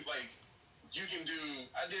thing to do. Like, you can do.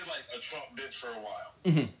 I did, like, a Trump bit for a while.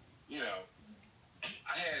 Mm-hmm.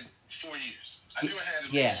 I had 4 years. I knew I had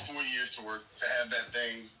at least 4 years to work to have that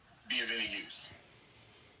thing be of any use.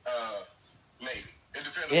 Maybe it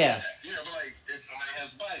depends on that. But, like, if somebody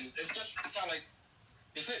has Biden, it's not like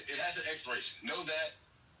it's it. It has an expiration. Know that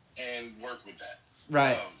and work with that.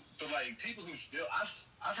 Right. But, like, people who still,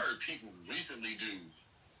 I've heard people recently do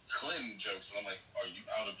Clinton jokes, and I'm like, are you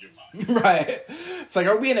out of your mind? Right. It's like,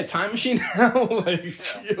 are we in a time machine now? Like,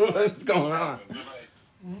 what's going on?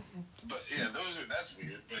 But yeah, that's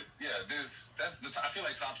weird. But yeah, I feel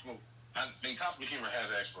like topical humor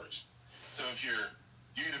has an expiration. So if you're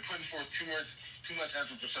either putting forth too much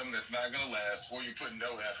effort for something that's not going to last, or you're putting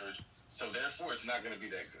no effort, so therefore it's not going to be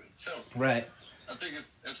that good. So right. I think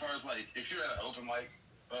it's, as far as, like, if you're at an open mic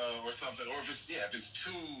or something, or if it's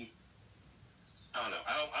too I don't know.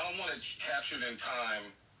 I don't want it captured in time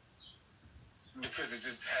because it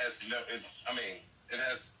just has no. It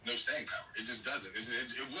has no staying power. It just doesn't.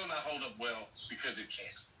 It will not hold up well because it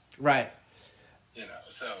can't. Right.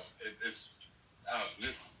 So it's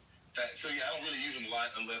just that. So yeah, I don't really use them a lot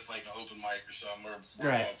unless like an open mic or something or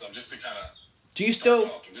right. on something, just to kind of. Do you still?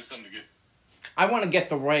 Talking, just something to get. I want to get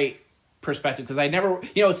the right perspective because I never.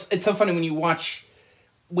 It's so funny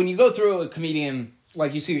when you go through a comedian,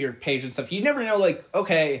 like you see your page and stuff. You never know, like,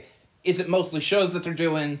 okay, is it mostly shows that they're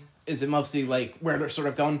doing? Is it mostly like where they're sort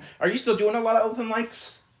of going? Are you still doing a lot of open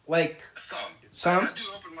mics? Like some. I do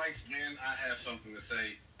open mics, man. I have something to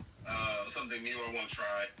say. Something new I want to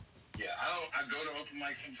try. Yeah, I go to open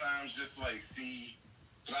mics sometimes just to, like, see,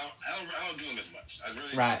 but I don't do them as much. I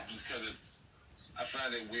really don't, just because I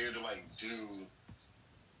find it weird to like do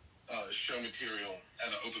show material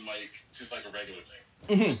at an open mic just like a regular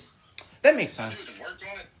thing. Mm-hmm. That makes sense. I do some work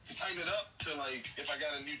on it to tighten it up to, like, if I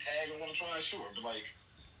got a new tag I want to try, sure, but like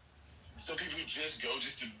some people just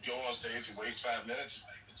to go on stage and waste 5 minutes,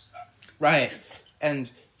 it's not. Right, and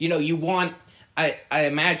you want. I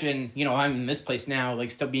imagine, I'm in this place now, like,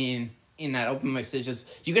 still being in that open mic stage,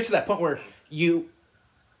 you get to that point where you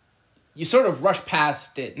sort of not rush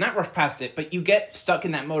past it, but you get stuck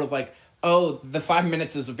in that mode of, like, oh, the 5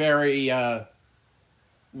 minutes is very,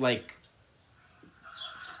 like,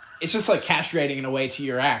 it's just, like, castrating in a way to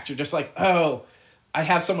your act. You're just like, oh, I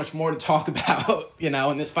have so much more to talk about,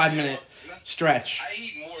 in this 5 minute stretch. I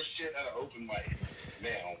eat more shit at an open mic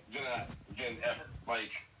now than ever. Like,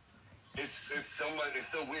 it's so much. It's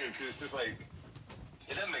so weird because it's just like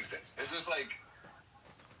it doesn't make sense. It's just like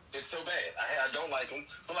it's so bad. I don't like them,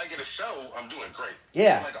 but like at a show, I'm doing great.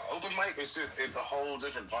 Yeah. Like an open mic, it's a whole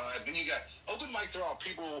different vibe. Then you got open mics are all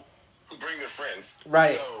people who bring their friends.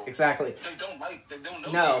 Right. So exactly. They don't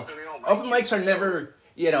know. No. You, so they don't like open you. mics are never.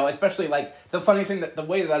 Especially like the funny thing that the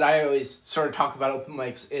way that I always sort of talk about open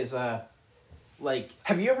mics is like,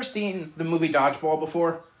 have you ever seen the movie Dodgeball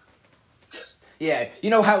before? Yes. Yeah, you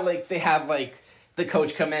know how, like, they have, like, the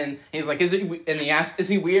coach come in, and he's like, and he asks, is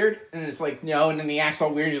he weird? And it's like, no, and then he acts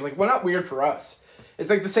all weird, and he's like, well, not weird for us. It's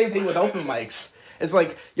like the same thing with open mics. It's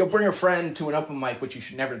like, you'll bring a friend to an open mic, which you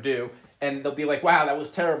should never do, and they'll be like, wow, that was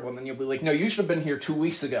terrible, and then you'll be like, no, you should have been here 2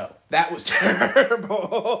 weeks ago. That was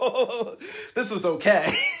terrible. This was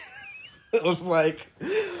okay. It was like,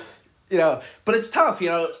 but it's tough,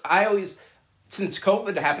 I always... Since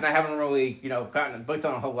COVID happened, I haven't really, gotten booked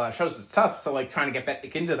on a whole lot of shows. It's tough, so, like, trying to get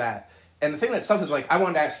back into that. And the thing that's tough is, like, I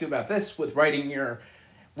wanted to ask you about this with writing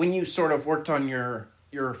when you sort of worked on your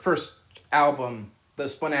first album, the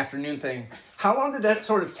Spun Afternoon thing, how long did that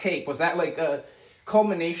sort of take? Was that, like, a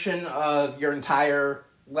culmination of your entire,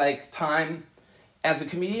 like, time as a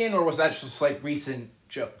comedian, or was that just, like, recent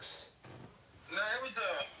jokes? No, it was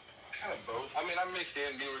kind of both. I mean, I mixed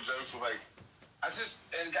in newer jokes with, like,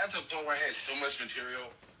 it got to a point where I had so much material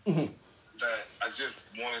that I just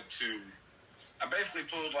wanted to. I basically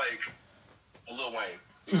pulled like a Lil Wayne.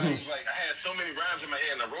 It was like I had so many rhymes in my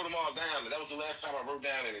head and I wrote them all down, and that was the last time I wrote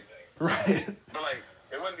down anything. Right. But like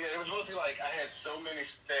it was mostly like I had so many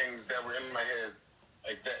things that were in my head,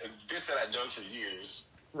 like bits that I'd done for years.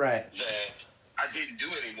 Right. That I didn't do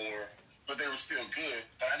anymore, but they were still good.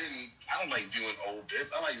 But I don't like doing old bits.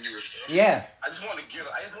 I like newer stuff. Yeah. I just wanted to get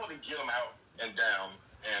them out and down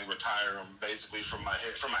and retire them basically from my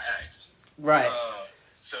act. Right.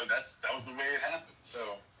 So that was the way it happened. So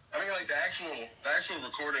I mean, like the actual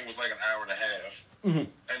recording was like an hour and a half, and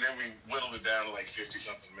then we whittled it down to like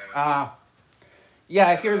 50-something minutes. Yeah,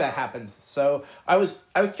 I hear that happens. So I was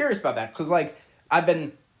curious about that because like I've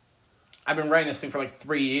been writing this thing for like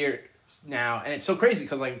 3 years now, and it's so crazy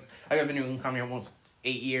because like I've been doing comedy almost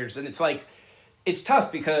 8 years, and it's like it's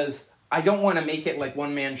tough because I don't want to make it like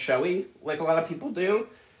one man showy like a lot of people do,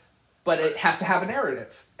 but it has to have a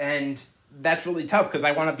narrative, and that's really tough because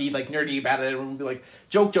I want to be like nerdy about it and be like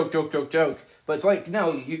joke, but it's like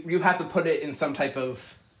no, you have to put it in some type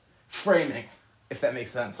of framing, if that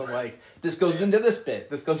makes sense. So like this goes into this bit,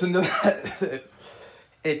 this goes into that.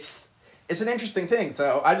 It's an interesting thing.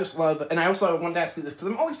 So I just love, and I also wanted to ask you this because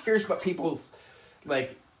I'm always curious about people's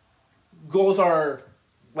like goals are.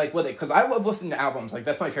 Like, with it, because I love listening to albums. Like,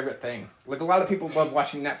 that's my favorite thing. Like, a lot of people love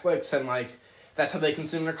watching Netflix, and, like, that's how they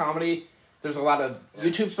consume their comedy. There's a lot of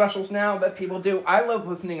YouTube specials now that people do. I love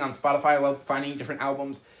listening on Spotify. I love finding different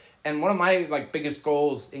albums. And one of my, like, biggest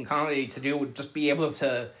goals in comedy to do would just be able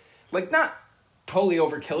to, like, not totally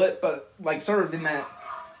overkill it, but, like, sort of in that...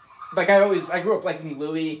 Like, I grew up liking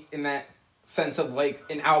Louis in that sense of, like,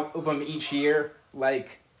 an album each year.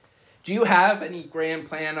 Like... Do you have any grand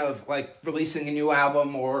plan of, like, releasing a new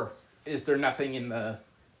album, or is there nothing in the...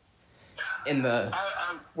 in the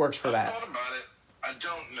works for that? I've thought about it. I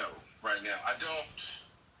don't know right now. I don't.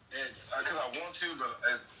 It's because I want to, but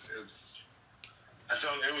it's. I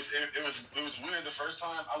don't. It was weird the first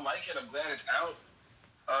time. I like it. I'm glad it's out.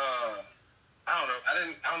 I don't know.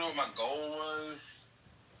 I don't know what my goal was.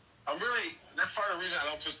 That's part of the reason I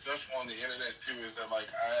don't put stuff on the internet too. Is that like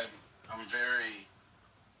I'm very.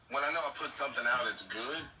 When I know I put something out, it's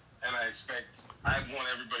good, and I want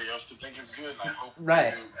everybody else to think it's good, and I hope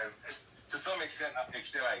right. they do. And to some extent, I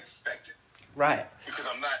expect it. Right. Because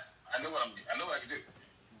I know what I can do.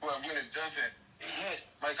 But when it doesn't hit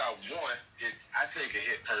like I want it, I take a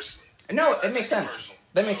hit personally. No, it makes sense.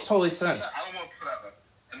 That makes totally sense. I don't want to put out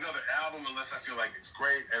another album unless I feel like it's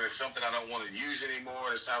great and it's something I don't want to use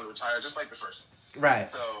anymore. It's time to retire, just like the first one. Right.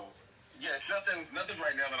 So, yeah, it's nothing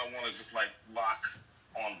right now that I want to just like lock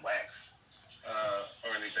on wax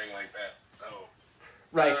or anything like that. So,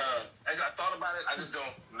 right. As I thought about it, I just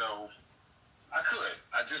don't know. I could.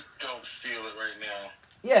 I just don't feel it right now.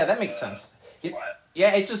 Yeah, that makes sense.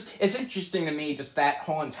 Yeah, it's interesting to me, just that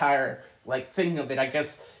whole entire, like, thing of it. I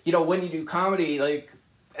guess, when you do comedy, like,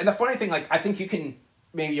 and the funny thing, like, I think you can,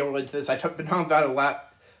 maybe you'll relate to this, I've been talking about it a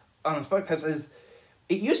lot on this podcast, is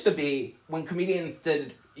it used to be, when comedians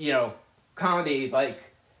did, comedy, like,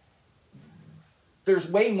 there's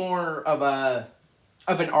way more of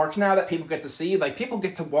an arc now that people get to see. Like, people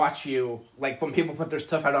get to watch you, like, when people put their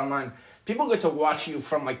stuff out online, people get to watch you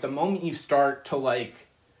from, like, the moment you start to, like,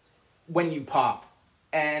 when you pop.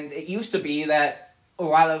 And it used to be that a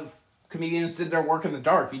lot of comedians did their work in the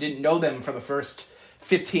dark. You didn't know them for the first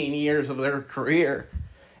 15 years of their career.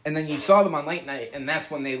 And then you saw them on late night, and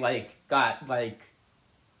that's when they, like, got, like,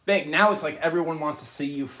 big. Now it's like everyone wants to see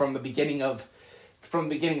you from the beginning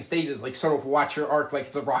stages, like, sort of watch your arc like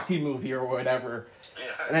it's a Rocky movie or whatever.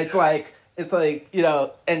 And it's like,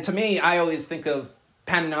 and to me, I always think of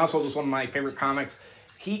Patton Oswalt as one of my favorite comics.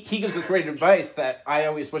 He gives us great advice that I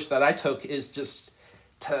always wish that I took, is just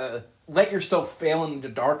to let yourself fail in the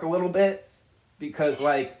dark a little bit, because,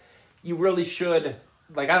 like, you really should,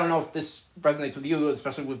 like, I don't know if this resonates with you,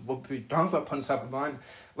 especially with what we talk about putting stuff online.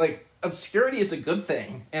 Like, obscurity is a good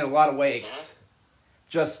thing in a lot of ways.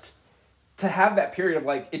 Just to have that period of,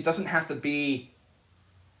 like, it doesn't have to be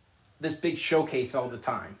this big showcase all the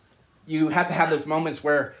time. You have to have those moments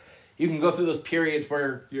where you can go through those periods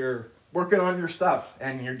where you're working on your stuff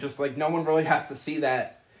and you're just like, no one really has to see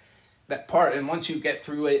that part. And once you get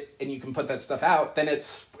through it and you can put that stuff out, then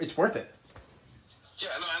it's worth it. Yeah,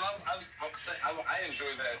 no, and I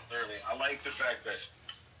enjoy that thoroughly. I like the fact that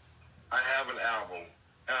I have an album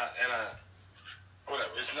and whatever,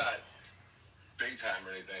 it's not big time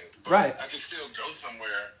or anything, but right. I can still go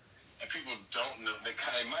somewhere and people don't know. They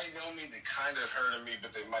might know me, they kind of heard of me,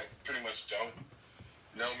 but they might pretty much don't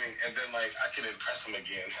know me, and then, like, I can impress them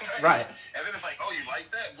again. Right. And then it's like, oh, you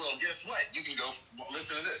like that? Well, guess what? You can go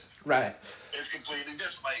listen to this. Right. It's completely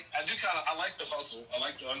different. Like, I like the hustle. I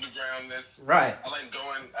like the undergroundness. Right.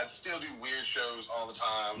 I still do weird shows all the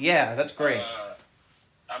time. Yeah, that's great.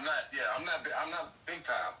 I'm not big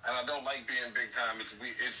time, and I don't like being big time. It's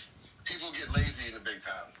people get lazy in the big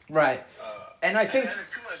time. Right. And I think... And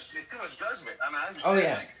it's too much judgment. I mean, I understand. Oh,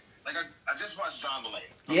 yeah. Like I just watched John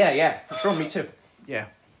Mulaney. Yeah, for sure, me too. Yeah.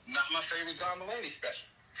 Not my favorite John Mulaney special.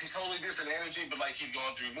 He's totally different energy, but, like, he's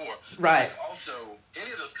going through more. Right. Like, also,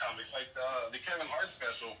 any of those comics, like the Kevin Hart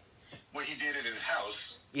special, where he did it at his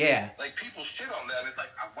house. Yeah. Like, people shit on that. And it's like,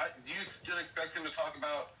 do you still expect him to talk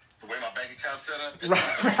about the way my bank account's set up?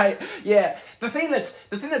 Right. Yeah. The thing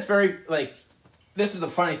that's very, like, this is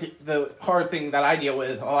the hard thing that I deal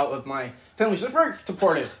with a lot with my family. They're very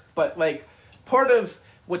supportive, but, like, part of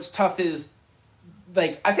what's tough is,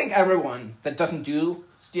 like, I think everyone that doesn't do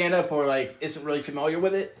stand-up or, like, isn't really familiar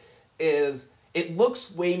with it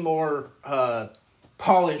looks way more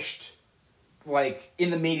polished, like, in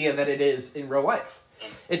the media than it is in real life.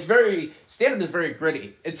 Stand-up is very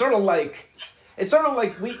gritty. It's sort of like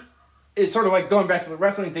going back to the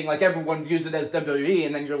wrestling thing, like, everyone views it as WWE,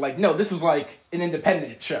 and then you're like, no, this is, like, an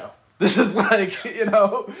independent show. This is, like,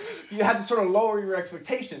 you have to sort of lower your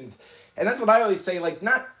expectations. And that's what I always say, like,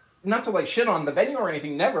 not to, like, shit on the venue or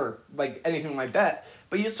anything, never, like, anything like that,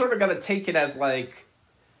 but you sort of got to take it as, like,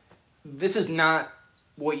 this is not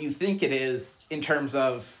what you think it is in terms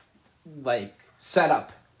of, like,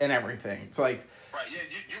 setup and everything. It's like... Right, yeah,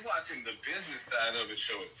 you're watching the business side of it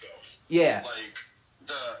show itself. Yeah. Like,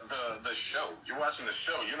 the show. You're watching the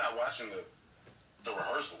show. You're not watching the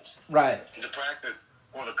rehearsals. Right. The practice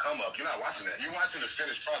or the come-up. You're not watching that. You're watching the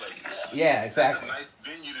finished product. Yeah, exactly. That's a nice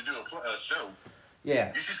venue to do a show.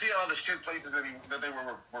 Yeah. You should see all the shit places that they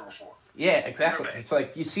were before. Yeah, exactly. It's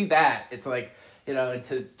like, you see that. It's like,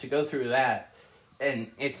 to go through that.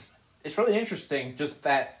 And it's really interesting, just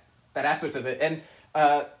that aspect of it. And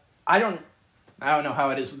I don't know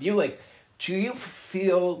how it is with you. Like, do you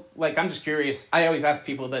feel, like, I'm just curious. I always ask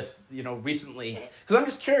people this, recently. Because I'm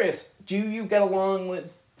just curious. Do you get along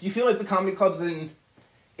with, do you feel like the comedy clubs in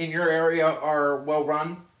your area are well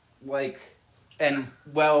run? Like, and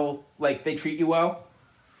like, they treat you well?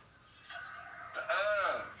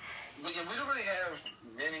 But yeah, we don't really have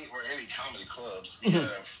any comedy clubs. We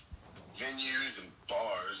have venues and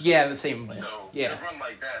bars. Yeah, the same way. So yeah. they run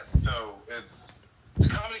like that. So it's the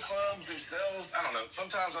comedy clubs themselves. I don't know.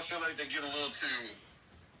 Sometimes I feel like they get a little too,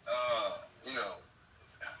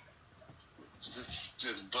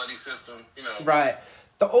 just buddy system. Right.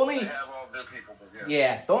 They have all their people. But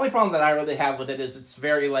yeah. The only problem that I really have with it is it's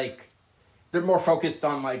very like, they're more focused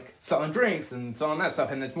on like selling drinks and selling that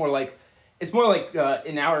stuff, and it's more like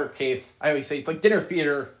in our case, I always say it's like dinner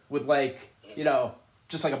theater with like,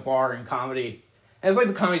 just like a bar and comedy. And it's like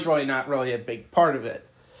the comedy's really not really a big part of it,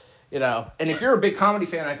 And if you're a big comedy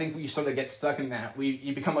fan, I think you sort of get stuck in that.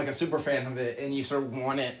 You become like a super fan of it, and you sort of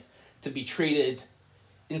want it to be treated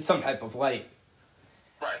in some type of light.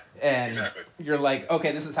 Right. And exactly. You're like,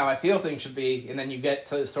 okay, this is how I feel things should be. And then you get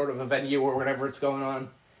to sort of a venue or whatever it's going on,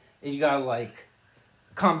 and you gotta like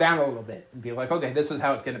calm down a little bit and be like, okay, this is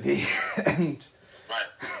how it's gonna be. And right.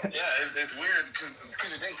 Yeah, it's weird because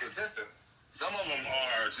it's inconsistent. Some of them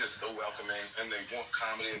are just so welcoming and they want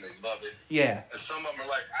comedy and they love it. Yeah. And some of them are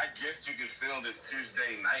like, I guess you can fill this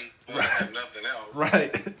Tuesday night when I have nothing else.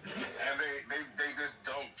 Right. And they just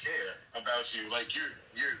don't care about you. Like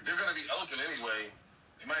they're gonna be open anyway.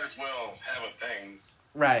 You might as well have a thing.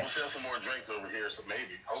 Right. We'll sell some more drinks over here, so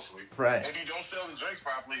maybe, hopefully. Right. If you don't sell the drinks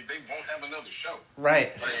properly, they won't have another show.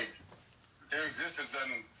 Right. Like their existence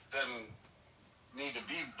doesn't need to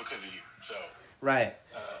be because of you. So. Right.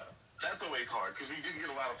 That's always hard because we do get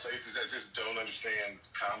a lot of places that just don't understand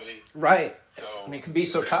comedy. Right. So I mean, it can be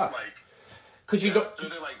so tough. Because you don't. So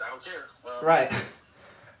they're like, I don't care. Right.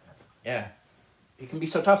 Yeah. It can be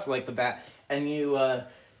so tough like with that, and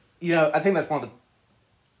I think that's one of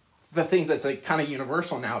the things that's like kind of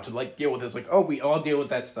universal now to like deal with is like, oh, we all deal with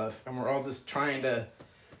that stuff, and we're all just trying to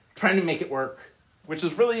make it work, which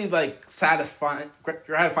is really like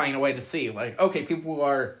gratifying in a way to see. Like, okay, people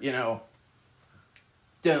are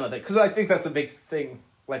dealing with it, because I think that's a big thing.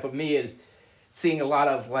 Like with me is seeing a lot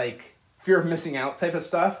of like fear of missing out type of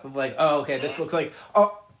stuff. Of like, oh, okay, this looks like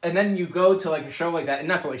and then you go to like a show like that, and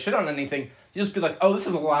not to like shit on anything. You just be like, oh, this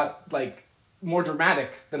is a lot like more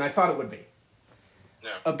dramatic than I thought it would be. Yeah.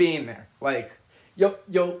 Of being there, like you'll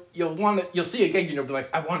see a gig and you'll be like,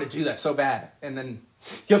 I want to do that so bad, and then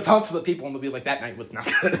you'll talk to the people and they'll be like, that night was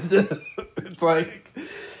not good. It's like,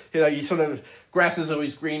 you sort of, grass is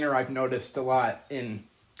always greener. I've noticed a lot in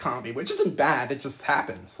comedy, which isn't bad. It just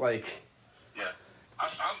happens. Like, yeah, I'm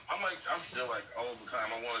still like all the time.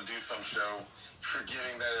 I want to do some show,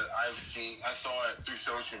 forgetting that I saw it through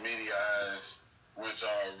social media eyes, which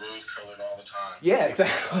are rose colored all the time. Yeah,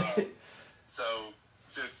 exactly. So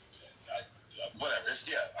just whatever.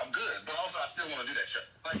 I'm good, but also I still want to do that show.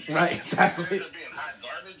 Like, right, exactly. Instead of being hot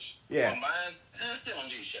garbage on mine, I still want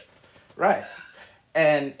to do shit. Right,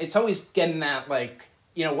 and it's always getting that like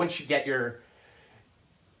once you get your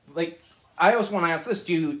like. I always want to ask this: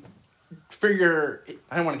 do you, for your,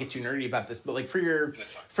 I don't want to get too nerdy about this, but like for your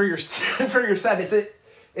set, is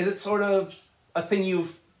it sort of a thing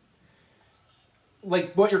you've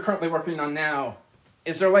like what you're currently working on now?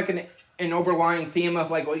 Is there like an overlying theme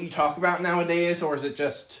of like what you talk about nowadays, or is it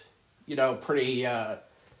just pretty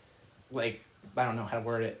like, I don't know how to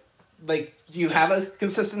word it. Like, do you have a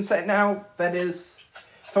consistent set now that is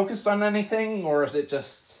focused on anything, or is it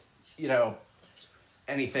just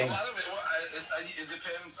anything? A lot of it, it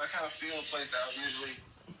depends. I kind of feel a place out. Usually,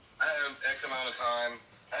 I have X amount of time.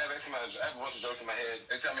 I have a bunch of jokes in my head.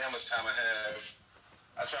 They tell me how much time I have.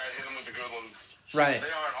 I try to hit them with the good ones. Right.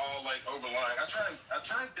 They aren't all like overlying. I try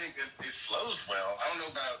and think that it flows well. I don't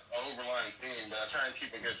know about an overlying theme, but I try and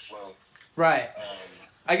keep a good flow. Right.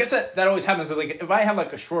 I guess that always happens. Like if I have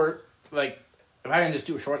like a short, like if I can just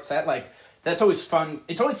do a short set, like that's always fun.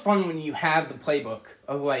 It's always fun when you have the playbook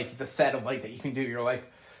of like the set of like that you can do. You're like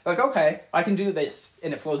okay, I can do this,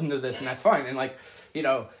 and it flows into this, and that's fine. And like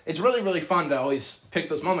it's really really fun to always pick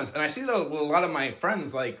those moments. And I see that with a lot of my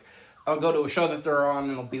friends. Like I'll go to a show that they're on,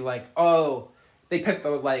 and it'll be like, oh, they picked the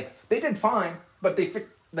like they did fine, but they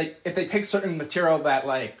like if they pick certain material that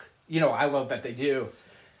like I love that they do.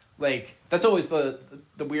 Like that's always the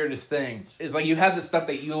weirdest thing is like you have the stuff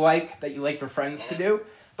that you like your friends to do,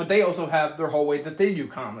 but they also have their whole way that they do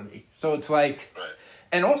comedy. So it's like, Right.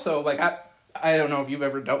 and also like I don't know if you've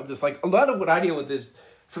ever dealt with this. Like a lot of what I deal with is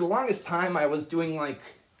for the longest time I was doing like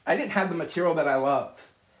I didn't have the material that I love,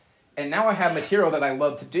 and now I have material that I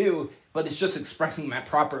love to do, but it's just expressing that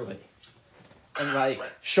properly, and like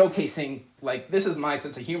showcasing like this is my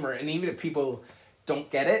sense of humor, and even if people don't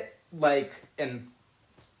get it, like and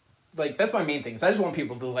like that's my main thing. Is I just want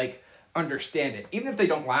people to like understand it, even if they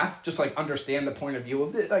don't laugh, just like understand the point of view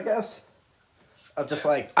of it. I guess of just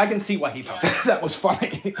like I can see why he thought that was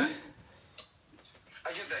funny.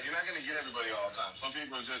 I get that. You're not gonna get everybody all the time. Some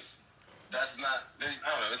people are just that's not. I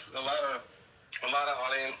don't know. It's a lot of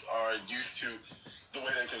audience are used to the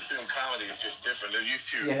way they consume comedy is just different. They're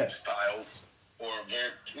used to styles or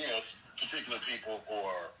very particular people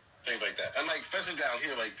or things like that. And like especially down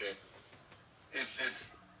here, like it's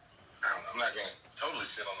I don't know, I'm not gonna totally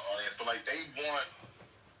shit on the audience, but like they don't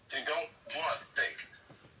want to think.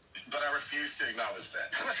 But I refuse to acknowledge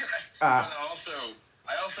that. But I also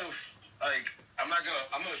like I'm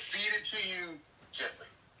gonna feed it to you gently.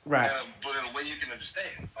 Right. But in a way you can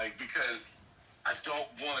understand. Like because I don't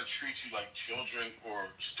want to treat you like children or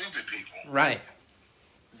stupid people. Right.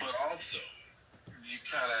 But also you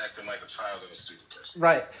kind of acting like a child and a stupid person.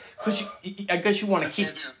 Right. Because I guess you want to keep...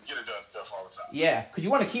 Can't do get it done stuff all the time. Yeah, because you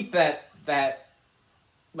want to keep that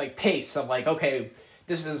like pace of like, okay,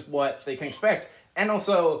 this is what they can expect. And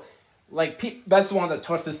also, like, that's one of the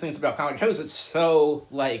toughest things about comedy shows. It's so,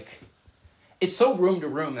 like, it's so room to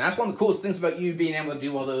room. And that's one of the coolest things about you being able to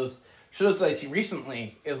do all those shows that I see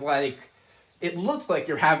recently is, like, it looks like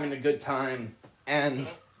you're having a good time. And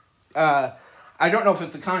I don't know if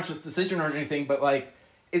it's a conscious decision or anything, but, like,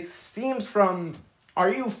 it seems from... Are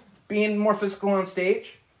you being more physical on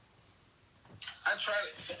stage? I try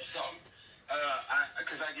to... Some.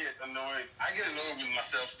 Because I get annoyed. I get annoyed with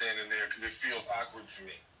myself standing there because it feels awkward to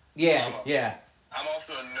me. Yeah, I'm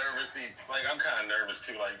also a nervousy... Like, I'm kind of nervous,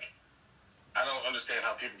 too. Like, I don't understand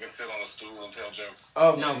how people can sit on a stool and tell jokes.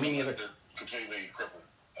 Oh, no, me neither. They're completely crippled.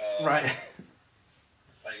 Right.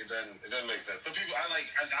 Like, it doesn't make sense. Some people, I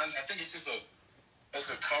think it's just a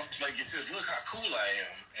comfort. Like, it says, look how cool I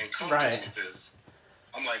am and comfortable with this.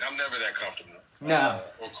 I'm like, I'm never that comfortable. No.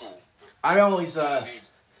 Or cool. I always,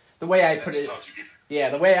 the way I put it,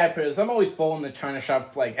 the way I put it is I'm always bowling the China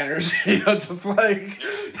shop, like, energy. I'm just like,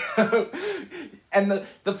 and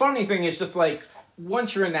the funny thing is just like,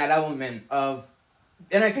 once you're in that element of,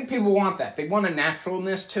 and I think people want that. They want a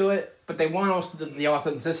naturalness to it, but they want also the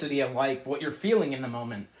authenticity of, like, what you're feeling in the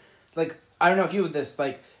moment. Like, I don't know if you have this,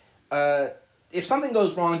 like, if something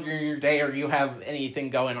goes wrong during your day or you have anything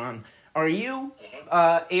going on, are you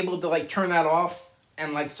able to, like, turn that off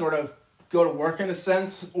and, like, sort of go to work in a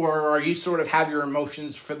sense? Or are you sort of have your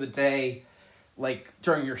emotions for the day, like,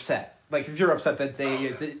 during your set? Like, if you're upset that day,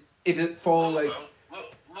 is it full, like...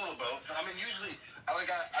 Little both. I mean, usually, I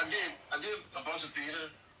did a bunch of theater.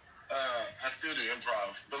 I still do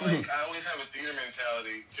improv. But, like, I always have a theater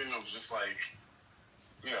mentality, too, of just, like,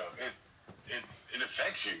 you know, it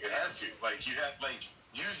affects you. It has to. Like, you have, like,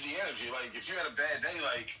 use the energy. Like, if you had a bad day,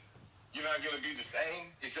 like, you're not going to be the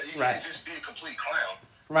same. Except you can't just be a complete clown.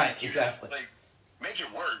 Right, like, exactly. Like, make it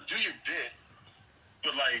work. Do your bit.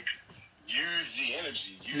 But, like, use the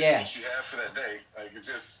energy. Use what you have for that day. Like, it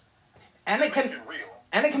just... And it can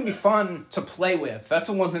be fun to play with. That's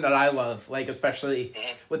the one thing that I love, like, especially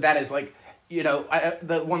with that is, like, you know,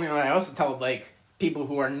 the one thing that I also tell, like, people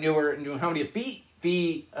who are newer and doing comedy is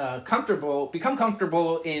become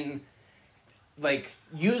comfortable in, like,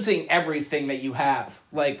 using everything that you have.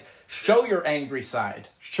 Like, show your angry side.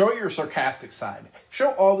 Show your sarcastic side.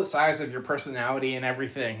 Show all the sides of your personality and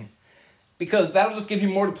everything. Because that'll just give you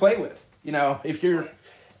more to play with. You know, if you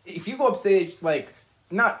go up stage, like...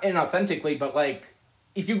 Not inauthentically, but, like,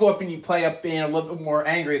 if you go up and you play up being a little bit more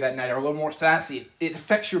angry that night or a little more sassy, it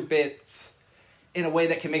affects your bits in a way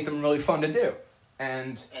that can make them really fun to do.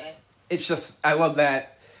 And it's just, I love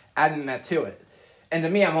that, adding that to it. And to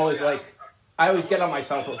me, I'm always, like, I always get on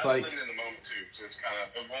myself with, like... I'm in the moment, too, just kind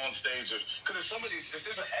of on stage. Because if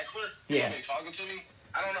there's an heckler, somebody talking to me,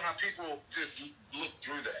 I don't know how people just look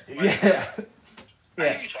through that. Like, I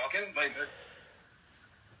hear you talking, like...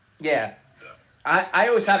 Yeah. I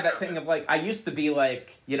always have that thing of, like, I used to be,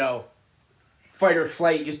 like, you know, fight or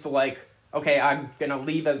flight used to, like, okay, I'm going to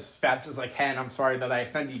leave as fast as I can. I'm sorry that I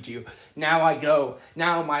offended you. Now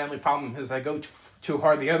my only problem is I go too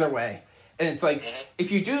hard the other way. And it's like, if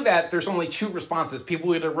you do that, there's only two responses.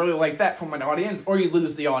 People either really like that from an audience or you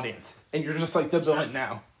lose the audience. And you're just like the villain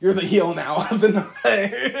now. You're the heel now of the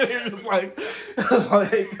night. You're just like...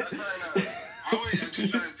 I always do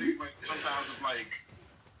try to think, like, sometimes it's like,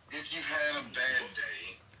 if you've had a bad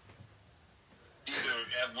day, either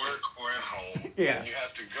at work or at home. Yeah. And you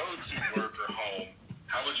have to go to work or home.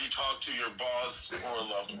 How would you talk to your boss or a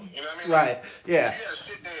loved one? You know what I mean? Right. Yeah. If you had a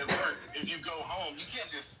shit day at work, if you go home, you can't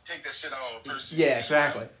just take that shit on a person. Yeah,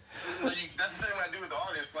 exactly. So that's the same I do with the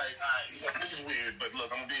audience. Like, this is weird, but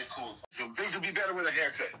look, I'm gonna be as cool as things would be better with a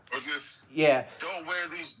haircut, or just don't wear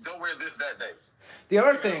this that day. The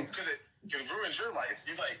other thing, because it ruins your life.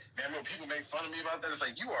 You're like, man, when people make fun of me about that, it's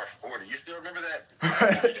like, you are 40. You still remember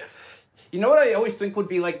that? You know what I always think would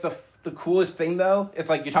be like the coolest thing though, if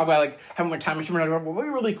like you talk about like having a time machine, what would be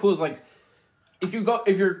really cool is like if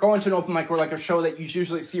you're going to an open mic or like a show that you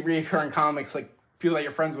usually see reoccurring comics, like people that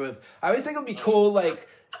you're friends with. I always think it would be cool like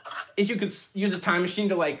if you could use a time machine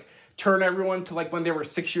to like turn everyone to like when they were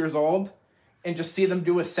 6 years old and just see them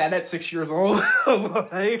do a set at 6 years old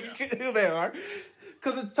of like who they are.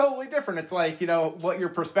 Because it's totally different. It's like, you know, what your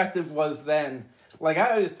perspective was then. Like,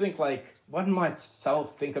 I always think, like, what did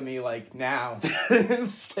myself think of me, like, now?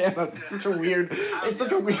 Stand-up. It's such a weird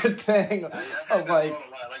thing. Of, like... Like,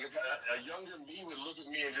 if a younger me would look at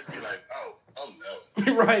me and just be like, oh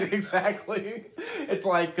no. Right, exactly. It's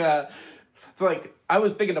like, I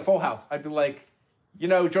was big into Full House. I'd be like, you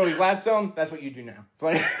know, Joey Gladstone, that's what you do now. It's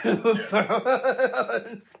like... It's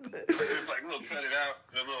just like, look, cut it out.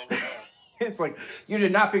 A little... It's like, you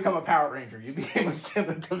did not become a Power Ranger. You became a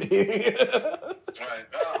stand-up comedian. Right.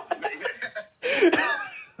 Oh, it's like,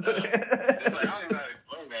 I don't even know how to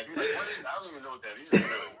explain that. You're like, I don't even know what that is,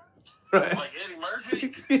 really. Right. Like Eddie Murphy?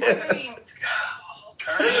 Yeah.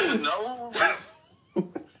 Turn, no. Yeah,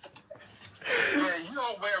 you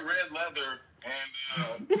don't wear red leather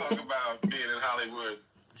and talk about being in Hollywood.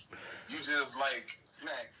 You just like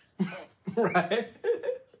snacks. Right.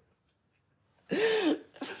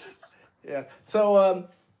 Yeah. So,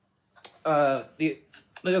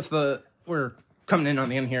 we're coming in on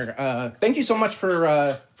the end here. Thank you so much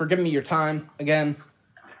for giving me your time again.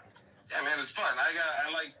 Yeah, man, it's fun.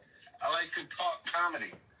 I like to talk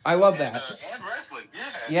comedy. I love that. And wrestling.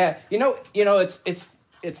 Yeah. Yeah. You know,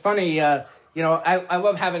 it's funny. I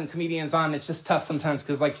love having comedians on. It's just tough sometimes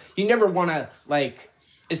because like you never want to like.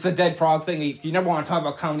 It's the dead frog thing. You never want to talk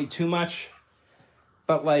about comedy too much.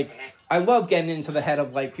 But like. I love getting into the head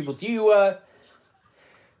of like people. Do you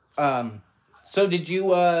so did you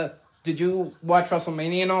watch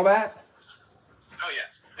WrestleMania and all that? Oh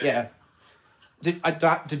yeah.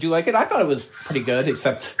 Did you like it? I thought it was pretty good,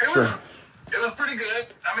 except it was pretty good.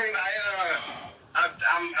 I mean, I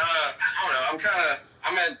don't know.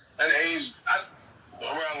 I'm at an age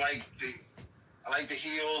where I like the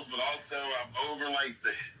heels, but also I'm over like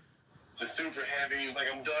the super heavies. Like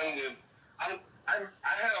I'm done with. I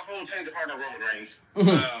had a whole change of heart on Roman Reigns, but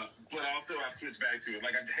also I switched back to it.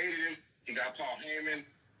 Like, I hated him. He got Paul Heyman.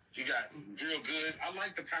 He got real good. I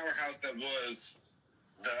like the powerhouse that was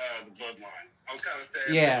the Bloodline. I was kind of sad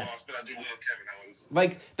he lost, but I do love Kevin Owens.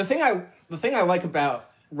 Like, the thing I like about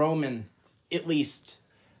Roman, at least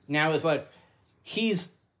now, is like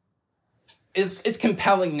it's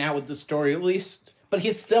compelling now with the story, at least. But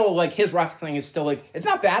he's still like his wrestling is still like it's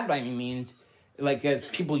not bad by any means. Like, as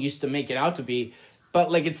people used to make it out to be. But,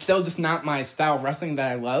 like, it's still just not my style of wrestling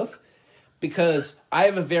that I love. Because I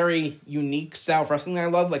have a very unique style of wrestling that I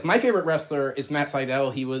love. Like, my favorite wrestler is Matt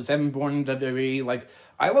Sydal. He was born in WWE. Like,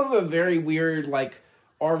 I love a very weird, like,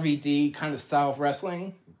 RVD kind of style of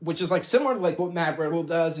wrestling. Which is, like, similar to, like, what Matt Riddle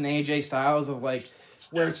does and AJ Styles of, like,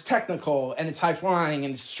 where it's technical and it's high-flying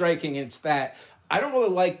and it's striking and it's that. I don't really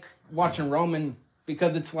like watching Roman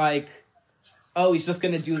because it's, like, oh, he's just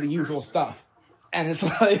going to do the usual stuff. And it's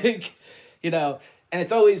like, you know, and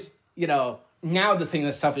it's always, you know, now the thing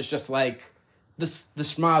that's tough is just like the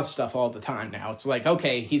smooth stuff all the time now. It's like,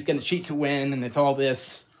 okay, he's going to cheat to win and it's all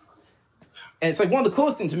this. And it's like one of the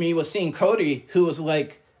coolest things to me was seeing Cody, who was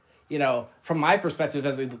like, you know, from my perspective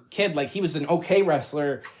as a kid, like he was an okay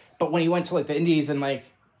wrestler. But when he went to like the Indies and like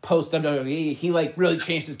post WWE, he like really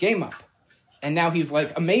changed his game up. And now he's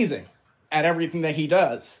like amazing at everything that he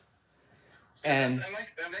does. And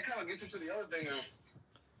that kind of gets into the other thing of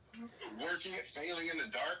working and failing in the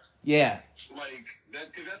dark. Yeah. Like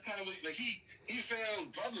that, because that's kind of like he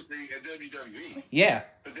failed publicly at WWE. Yeah.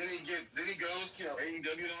 But then he goes, you know,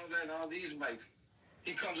 AEW and all that and all these, like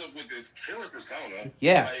he comes up with this killer persona.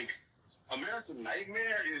 Yeah. Like American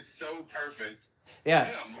Nightmare is so perfect. Yeah.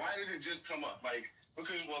 Damn, why did it just come up? Like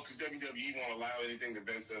because WWE won't allow anything that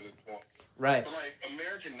Vince doesn't want. Right. But like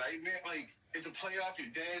American Nightmare, like. It's a play off your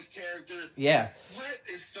dad's character. Yeah. What?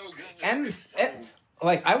 It's so good. And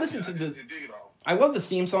like I listen to I love the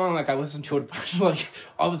theme song. Like I listen to it like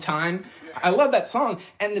all the time. Yeah. I love that song,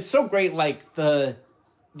 and it's so great. Like the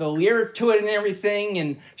the lyric to it and everything,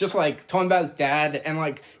 and just like talking about his dad. And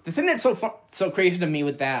like the thing that's so crazy to me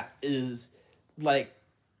with that is like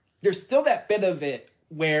there's still that bit of it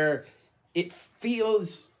where it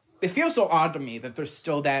feels so odd to me that there's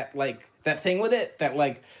still that like that thing with it that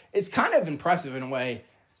like it's kind of impressive in a way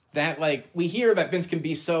that like we hear that Vince can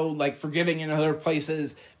be so like forgiving in other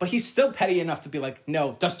places, but he's still petty enough to be like,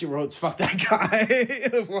 no, Dusty Rhodes, fuck that guy.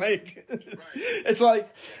 Like, it's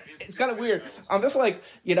like it's kind of weird. I'm just like,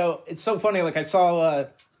 you know, it's so funny. Like I saw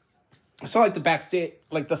like the backstage,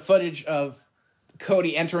 like the footage of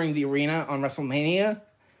Cody entering the arena on WrestleMania,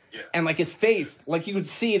 and like his face, like you could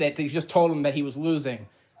see that they just told him that he was losing,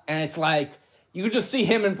 and it's like you could just see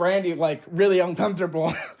him and Brandy like really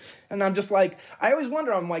uncomfortable. And I'm just like, I always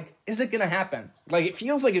wonder, I'm like, is it going to happen? Like, it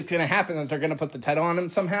feels like it's going to happen that they're going to put the title on him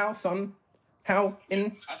somehow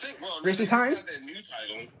in I think, recent times. That new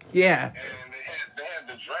title. Yeah. And they had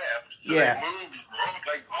the draft. So yeah. They moved,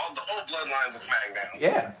 like, the whole bloodline of SmackDown.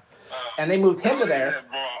 Yeah. And they moved him to there.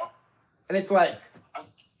 And it's like. I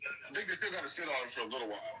think they're still going to sit on him for a little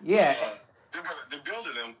while. Yeah. They're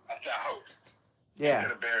building him, I hope. Yeah.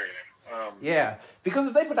 Instead of burying him. Yeah. Because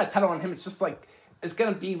if they put that title on him, it's just like. It's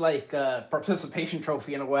going to be like a participation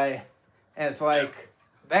trophy in a way. And it's like,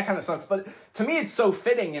 that kind of sucks. But to me, it's so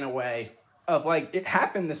fitting in a way of like, it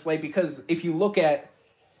happened this way because if you look at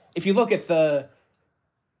the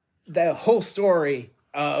whole story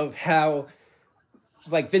of how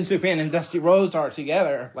like Vince McMahon and Dusty Rhodes are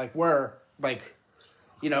together, like we're like,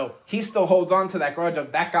 you know, he still holds on to that grudge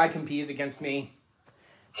of that guy competed against me.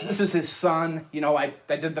 This is his son. You know, I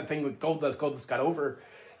did the thing with Goldust. Goldust got over.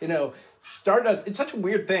 You know, Stardust, it's such a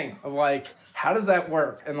weird thing of like, how does that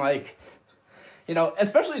work? And like, you know,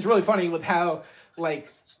 especially it's really funny with how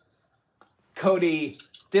like Cody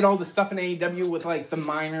did all the stuff in AEW with like the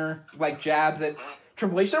minor like jabs at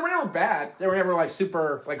Triple H. They were never bad. They were never like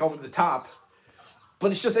super like over the top.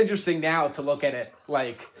 But it's just interesting now to look at it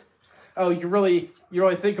like, oh, you really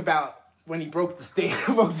think about when he broke the state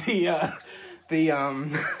of the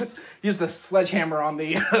used the sledgehammer on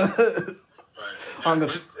the on the.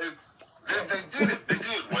 They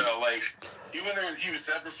do it well. Like even though he was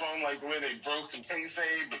separate from like the way they broke some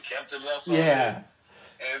kayfabe, but kept it left. Yeah.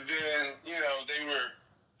 And then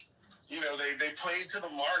they played to the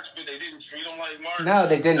marks, but they didn't treat them like marks. No,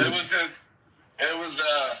 they didn't. It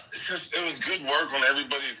was good work on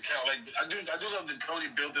everybody's account. Like I do love that Cody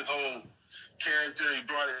built his whole character. He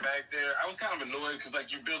brought it back there. I was kind of annoyed because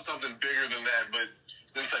like you built something bigger than that, but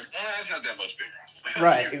it's like it's not that much bigger.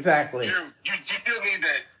 Right, exactly. You still need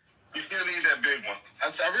that. You still need that big one.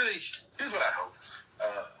 I really. Here's what I hope.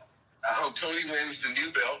 I hope Cody wins the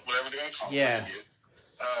new belt, whatever they're gonna call it. Yeah.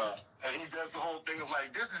 And he does the whole thing of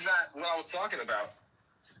like, this is not what I was talking about.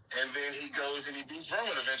 And then he goes and he beats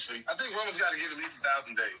Roman eventually. I think Roman's got to get at least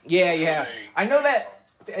 1,000 days. Yeah. I know that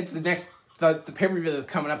the pay-per-view that's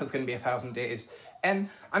coming up is going to be 1,000 days. And,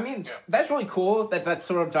 I mean, that's really cool that that's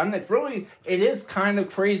sort of done. It is kind of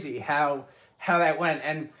crazy how that went.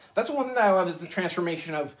 And that's one thing that I love is the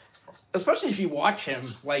transformation of, especially if you watch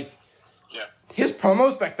him, like, his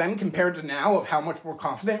promos back then compared to now of how much more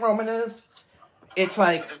confident Roman is. It's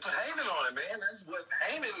like... They put Heyman on it, man. That's what...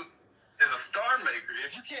 Heyman is a star maker.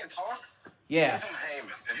 If you can't talk, give him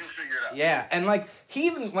Heyman, and he'll figure it out. Yeah, and, like, he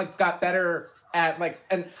even, like, got better at, like...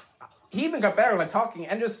 And he even got better at, like, talking,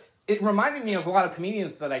 and just... It reminded me of a lot of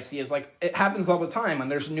comedians that I see. It's like, it happens all the time when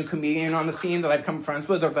there's a new comedian on the scene that I've become friends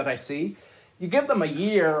with or that I see. You give them a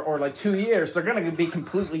year or, like, 2 years, they're going to be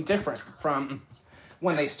completely different from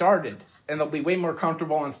when they started. And they'll be way more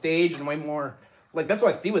comfortable on stage and way more... Like, that's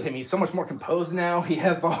what I see with him. He's so much more composed now. He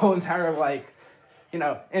has the whole entire, like... You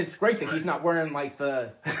know, and it's great that he's not wearing, like,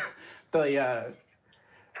 the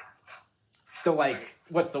like,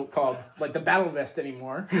 what's the called? Like, the battle vest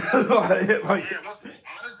anymore. Honestly,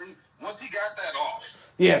 once he got that off,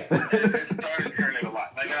 it started turning a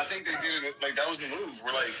lot. Like, I think they did it, like, that was a move.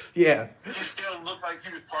 Where, like, he still looked like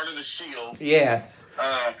he was part of the Shield. Yeah.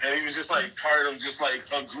 And he was just, like, part of just, like,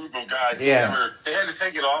 a group of guys. They had to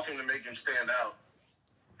take it off him to make him stand out.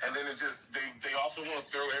 And then it just, they also want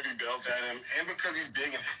to throw every belt at him. And because he's big.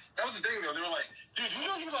 And that was the thing, though. They were like, dude, you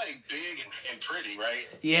know you're, like, big and pretty, right?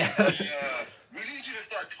 Yeah. We need you to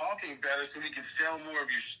start talking better so we can sell more of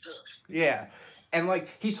your stuff. Yeah. And,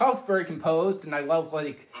 like, he talks very composed, and I love,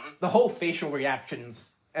 like, the whole facial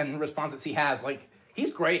reactions and responses he has. Like,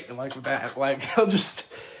 he's great, and, like, with that. Like, he'll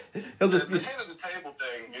just be... The head of the table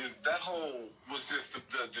thing is, that whole was just, the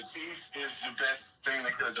chief is the best thing they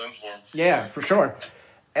could have done for him. Yeah, for sure.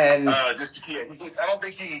 And I don't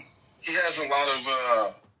think he has a lot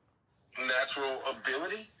of natural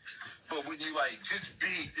ability, but when you like just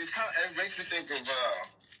be, it makes me think of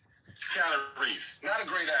Keanu Reeves. Not a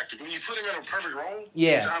great actor, but when you put him in a perfect role,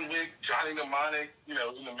 yeah, John Wick, Johnny Mnemonic, in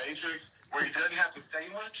The Matrix, where he doesn't have to say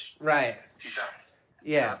much, right, he shines.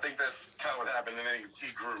 yeah. So I think that's kind of what happened, and then he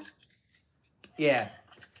grew. Yeah.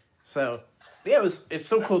 So, yeah, it's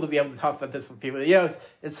so cool to be able to talk about this with people.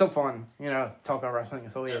 It's so fun, talk about wrestling.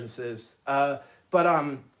 It's always is. But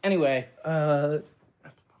anyway, I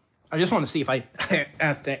just want to see if I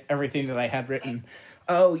asked everything that I had written.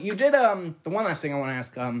 Oh, you did, the one last thing I want to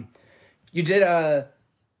ask, you did, the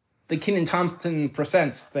Kenan Thompson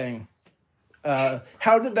Presents thing.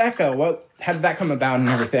 How did that go? How did that come about and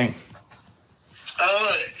everything?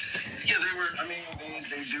 Yeah,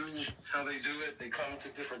 they do how they do it. They come to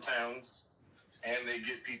different towns, and they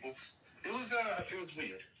get people. It was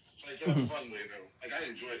weird. Like, in a fun way, though. Like, I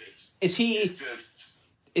enjoyed it.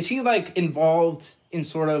 Is he, like, involved in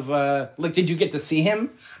sort of, like, did you get to see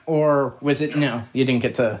him? Or was it, no, you didn't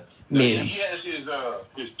get to meet him? He has his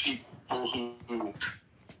people who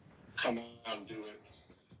come out and do it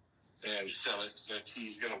and sell it, that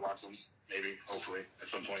he's going to watch them, maybe, hopefully, at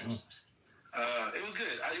some point. It was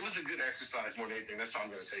good. It was a good exercise more than anything. That's how I'm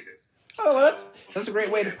going to take it. Oh, well, that's a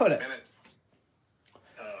great way to put it.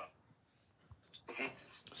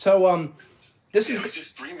 So, this is... It was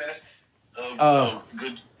just 3 minutes of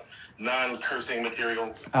good non-cursing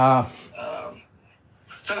material.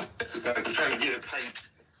 Just trying to get it tight.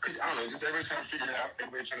 Because, I don't know, just everybody trying to figure it out.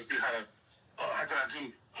 Everybody trying to see how can I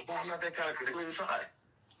do? Well, I'm not that kind of because they try.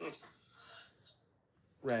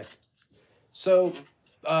 Right. So,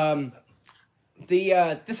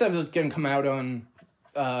 this episode is going to come out on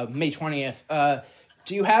May 20th.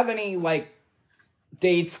 Do you have any, like,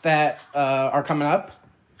 dates that are coming up?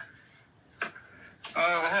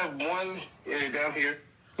 I have one down here.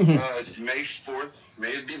 It's May 4th.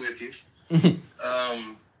 May it be with you.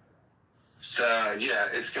 Yeah,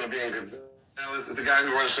 it's going to be in good. The guy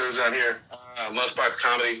who runs shows out here, Lunchbox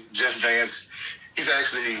Comedy, Jeff Vance, he's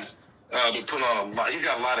actually been putting on a lot. He's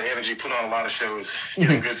got a lot of energy, putting on a lot of shows,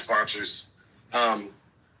 getting good sponsors. So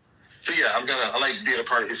yeah, I like being a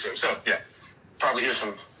part of his show. So yeah, probably hear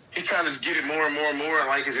some. He's trying to get it more and more and more. I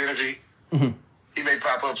like his energy. He may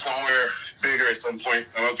pop up somewhere bigger at some point.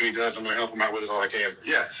 I don't think he does. I'm going to help him out with it all I can. But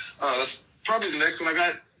yeah, that's probably the next one I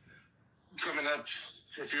got coming up.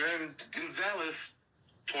 If you're in Gonzales,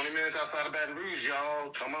 20 minutes outside of Baton Rouge, y'all,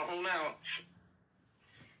 come on home out.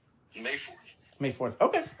 May 4th. May 4th.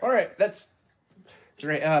 Okay. All right. That's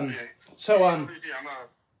great. So, we'll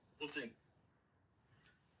see.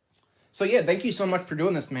 So, yeah, thank you so much for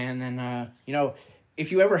doing this, man. And,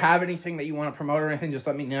 if you ever have anything that you want to promote or anything, just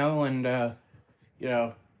let me know. And,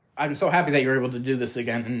 I'm so happy that you're able to do this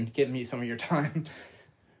again and give me some of your time.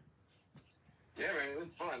 Yeah, man, it was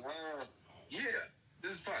fun. Yeah,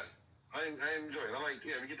 this is fun. I enjoy it.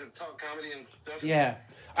 We get to talk comedy and stuff. Yeah,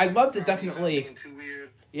 I'd love to definitely. Being too weird.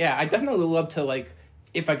 Yeah, I definitely love to, like,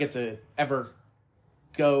 if I get to ever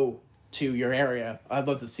go to your area, I'd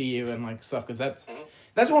love to see you and, like, stuff, because that's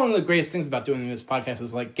one of the greatest things about doing this podcast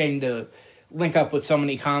is, like, getting to link up with so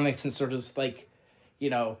many comics and sort of, like,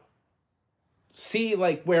 see,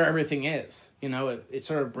 like, where everything is. It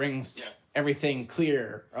sort of brings everything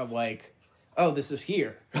clear of, like, oh, this is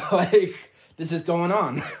here. Like, this is going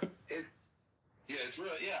on. It's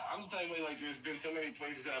real. Yeah, I'm the same way. Like, there's been so many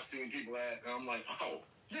places I've seen people at, and I'm like, oh,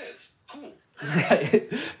 this, cool. Right.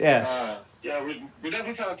 Yeah. We're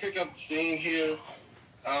definitely trying to pick up the scene here.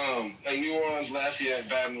 Like New Orleans, Lafayette,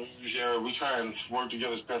 Baton Rouge area, we try and work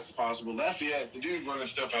together as best as possible. Lafayette, the dude running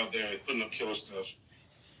stuff out there, putting up killer stuff.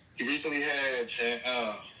 He recently had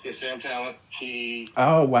his Sam Talent.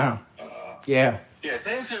 Oh, wow. Yeah. Yeah,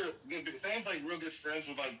 Sam's like real good friends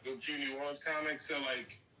with like the two New Orleans comics, so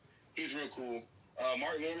like he's real cool.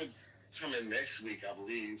 Mark Norman's coming next week, I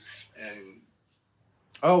believe, and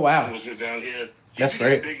oh wow, was just down here. That's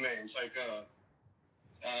great. Big names like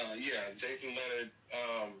Jason Leonard,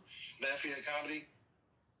 Lafayette Comedy.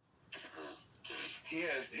 He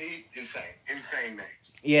insane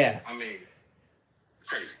names. Yeah, I mean,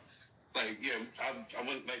 crazy. Like, yeah, I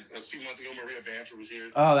went like a few months ago. Maria Bamford was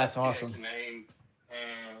here. Oh, that's awesome. Name.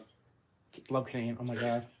 Love Canadian. Oh my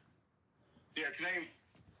god. Yeah,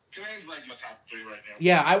 Canadian's like my top 3 right now.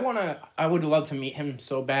 Yeah, I would love to meet him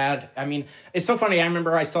so bad. I mean, it's so funny. I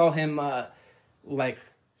remember I saw him like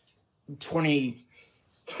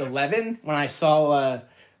 2011 when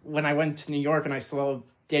I went to New York and I saw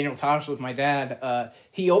Daniel Tosh with my dad.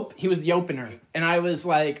 He was the opener, and I was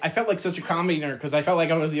like, I felt like such a comedy nerd because I felt like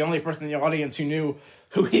I was the only person in the audience who knew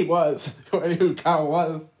who he was, who Kyle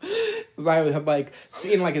was. Because I had like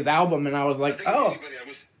seen like his album, and I was like, oh. I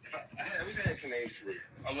wish I had Canadian's career.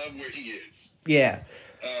 I love where he is. Yeah.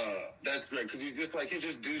 That's great because he's just like he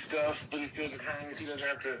just do stuff, but he still just hangs. He doesn't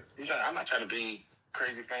have to. He's like, I'm not trying to be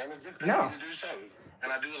crazy famous. Just pay me to do shows,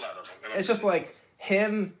 and I do a lot of them. It's just like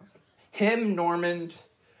him, Normand,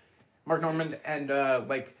 Mark Normand, and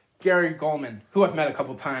like Gary Goldman, who I've met a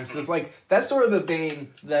couple times. Is like that's sort of the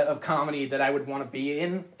vein of comedy that I would want to be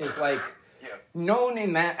in. Is like known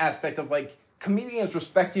in that aspect of like comedians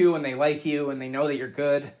respect you and they like you and they know that you're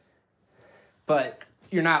good, but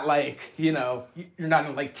you're not like you're not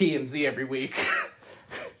in like TMZ every week.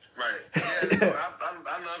 Right. Yeah. No,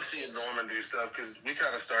 I love seeing Norman do stuff because we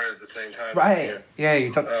kind of started at the same time. Right. Yeah.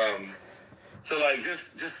 You talk. So like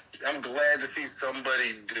just I'm glad to see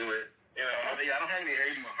somebody do it. I don't have any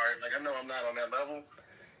hate in my heart. Like I know I'm not on that level,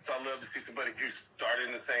 so I love to see somebody who started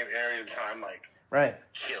in the same area of time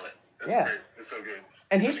kill it. That's great. It's so good.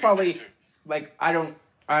 And he's probably like I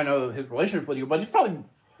know his relationship with you, but he probably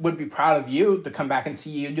would be proud of you to come back and see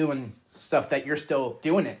you doing stuff that you're still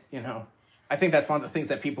doing it. I think that's one of the things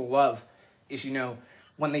that people love is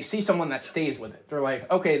when they see someone that stays with it, they're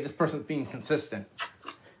like, okay, this person's being consistent.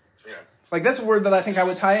 Yeah. Like that's a word that I think I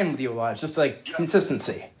would tie in with you a lot. It's just like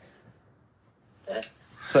consistency.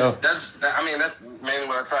 So that's mainly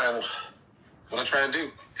what I try to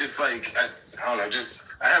do. Just like I don't know, just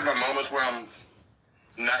I have my moments where I'm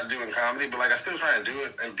not doing comedy, but like I still try to do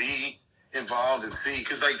it and be involved and see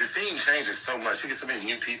because like the scene changes so much. You get so many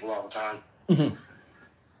new people all the time. Mm-hmm.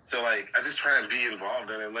 So like I just try to be involved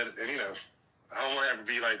in it and let it. And, I don't want to ever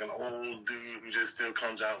be like an old dude who just still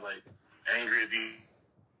comes out like angry at the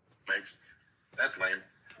makes. That's lame.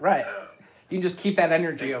 Right. You can just keep that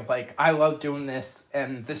energy of like, I love doing this,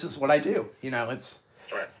 and this is what I do. It's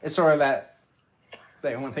sort of that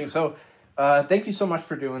one thing. So, thank you so much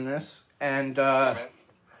for doing this, and I'll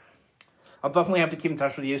definitely have to keep in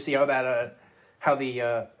touch with you, see how that how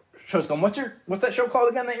the show's going. What's that show called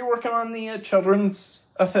again that you're working on, the children's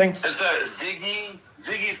thing? It's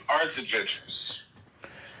Ziggy's Arts Adventures.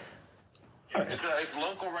 It's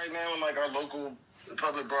local right now in like our local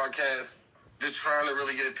public broadcast. They're trying to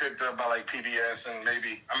really get it picked up by like PBS and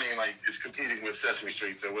it's competing with Sesame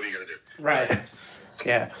Street. So what are you gonna do? Right.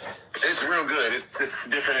 Yeah. It's real good. It's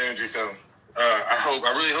different energy. So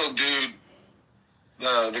I really hope, dude.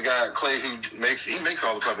 The guy Clay who makes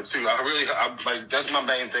all the puppets too. That's my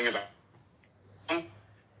main thing about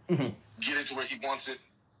get it to where he wants it,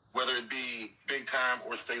 whether it be big time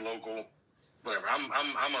or stay local, whatever.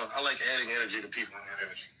 I like adding energy to people and that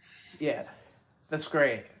energy. Yeah, that's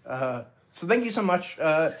great. So thank you so much.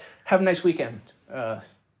 Have a nice weekend. You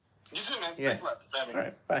too, man. Yeah. Thanks a lot. All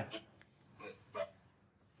right, bye. Bye.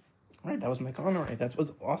 All right, that was Mike Honore. That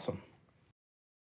was awesome.